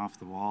was on Off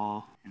the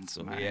Wall, and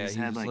So, some, yeah, he's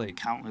he had was, like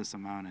countless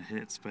amount of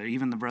hits. But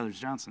even the Brothers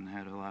Johnson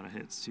had a lot of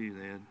hits too.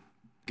 They had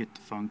Get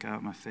the Funk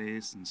Out My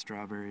Face and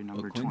Strawberry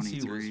Number Quincy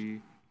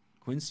 23.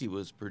 Quincy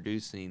was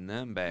producing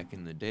them back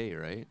in the day,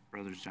 right?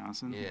 Brothers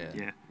Johnson.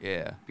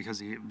 Yeah. Because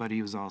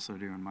he was also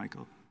doing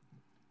Michael.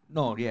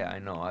 No, yeah, I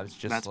know. I was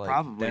just That's like,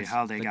 probably that's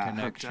how they the got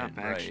hooked connection, up,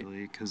 right.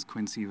 actually, because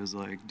Quincy was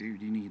like,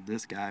 dude, you need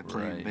this guy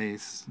playing Right.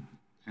 bass.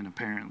 And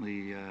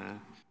apparently,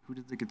 who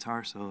did the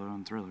guitar solo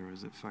on Thriller?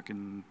 Was it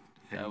fucking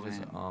Eddie That was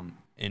Van?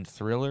 in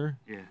Thriller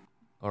Yeah,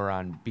 or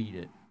on Beat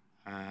It.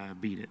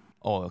 Beat It.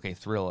 Oh, okay,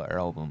 Thriller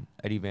album.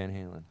 Eddie Van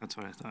Halen. That's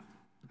what I thought.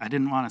 I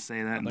didn't want to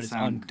say that and But it's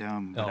sound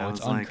dumb, but No, I it's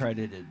was like,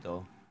 uncredited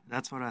though.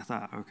 that's what I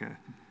thought, okay.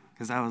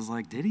 Because I was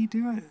like, did he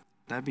do it?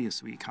 That'd be a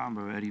sweet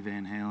combo, Eddie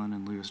Van Halen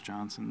and Lewis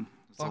Johnson.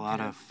 It's a Fuck lot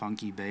yeah. of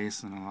funky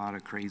bass and a lot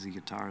of crazy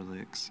guitar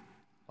licks.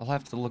 I'll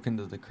have to look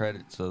into the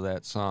credits of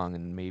that song,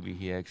 and maybe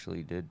he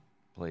actually did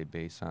play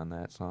bass on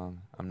that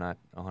song. I'm not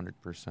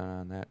 100%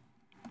 on that.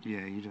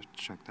 Yeah, you just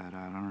check that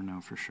out. I don't know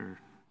for sure.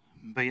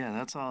 But yeah,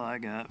 that's all I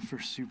got for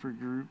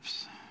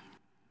supergroups.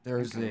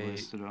 There's I think I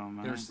listed all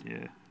mine.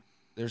 Yeah.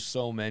 There's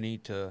so many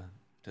to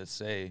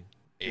say.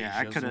 Yeah,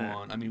 I Asia's coulda-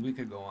 one. I mean, we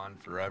could go on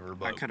forever, I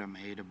but could have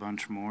made a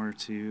bunch more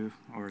too,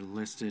 or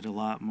listed a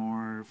lot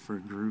more for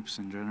groups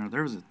in general.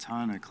 There was a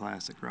ton of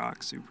classic rock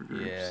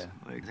supergroups. Yeah.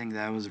 Like I think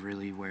that was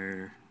really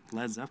where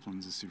Led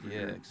Zeppelin's a supergroup.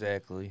 Yeah,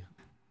 exactly.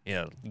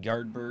 Yeah,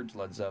 Yardbirds,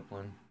 Led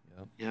Zeppelin.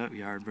 Yep,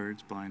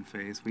 Yardbirds, Blind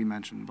Faith. We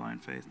mentioned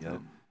Blind Faith.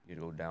 Yep. You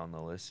go down the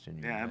list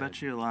and I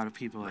bet you a lot of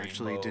people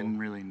actually Rainbow. didn't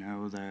really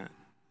know that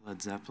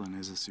Led Zeppelin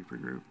is a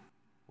supergroup.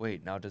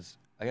 Wait, now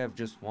I have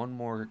just one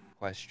more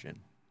question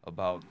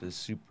about this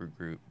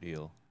supergroup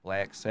deal.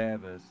 Black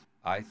Sabbath,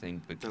 I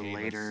think became The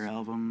later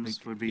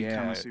albums would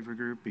become a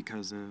supergroup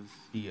because of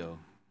Dio.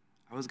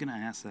 I was gonna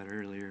ask that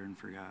earlier and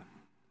forgot.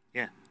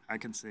 Yeah, I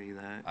could say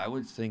that. I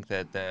would think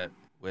that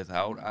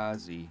without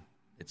Ozzy,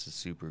 it's a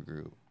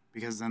supergroup.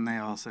 Because then they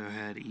also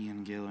had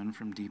Ian Gillan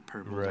from Deep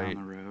Purple down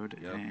the road,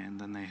 and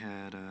then they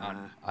had.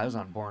 I was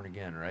on Born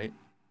Again, right?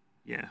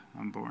 Yeah,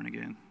 I'm Born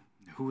Again.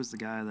 Who was the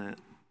guy that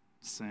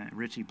sang?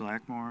 Richie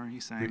Blackmore. He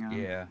sang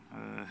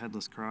on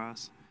Headless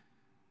Cross.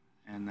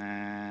 And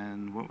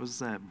then what was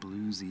that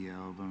bluesy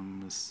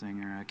album? The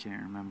singer I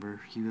can't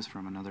remember. He was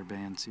from another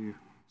band too.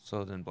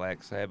 So then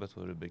Black Sabbath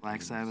would have been.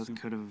 Black Sabbath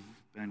could have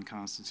been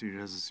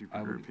constituted as a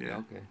supergroup. Yeah.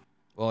 Okay.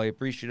 Well, I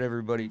appreciate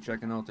everybody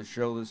checking out the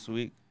show this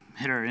week.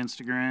 Hit our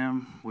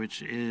Instagram,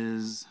 which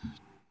is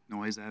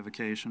Noise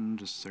Avocation.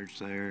 Just search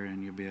there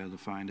and you'll be able to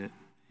find it.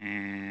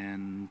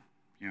 And,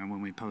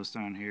 when we post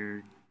on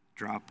here,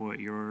 drop what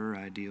your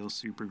ideal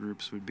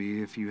supergroups would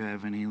be if you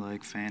have any,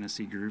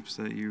 fantasy groups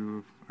that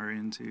you are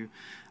into.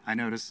 I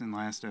noticed in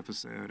last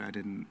episode I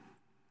didn't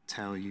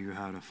tell you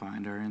how to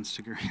find our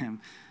Instagram.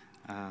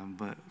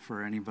 But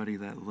for anybody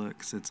that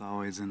looks, it's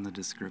always in the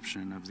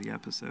description of the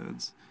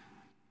episodes.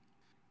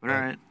 But all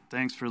right,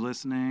 thanks for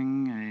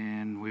listening,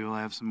 and we will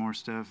have some more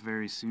stuff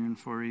very soon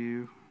for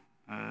you.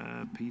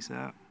 Peace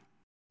out.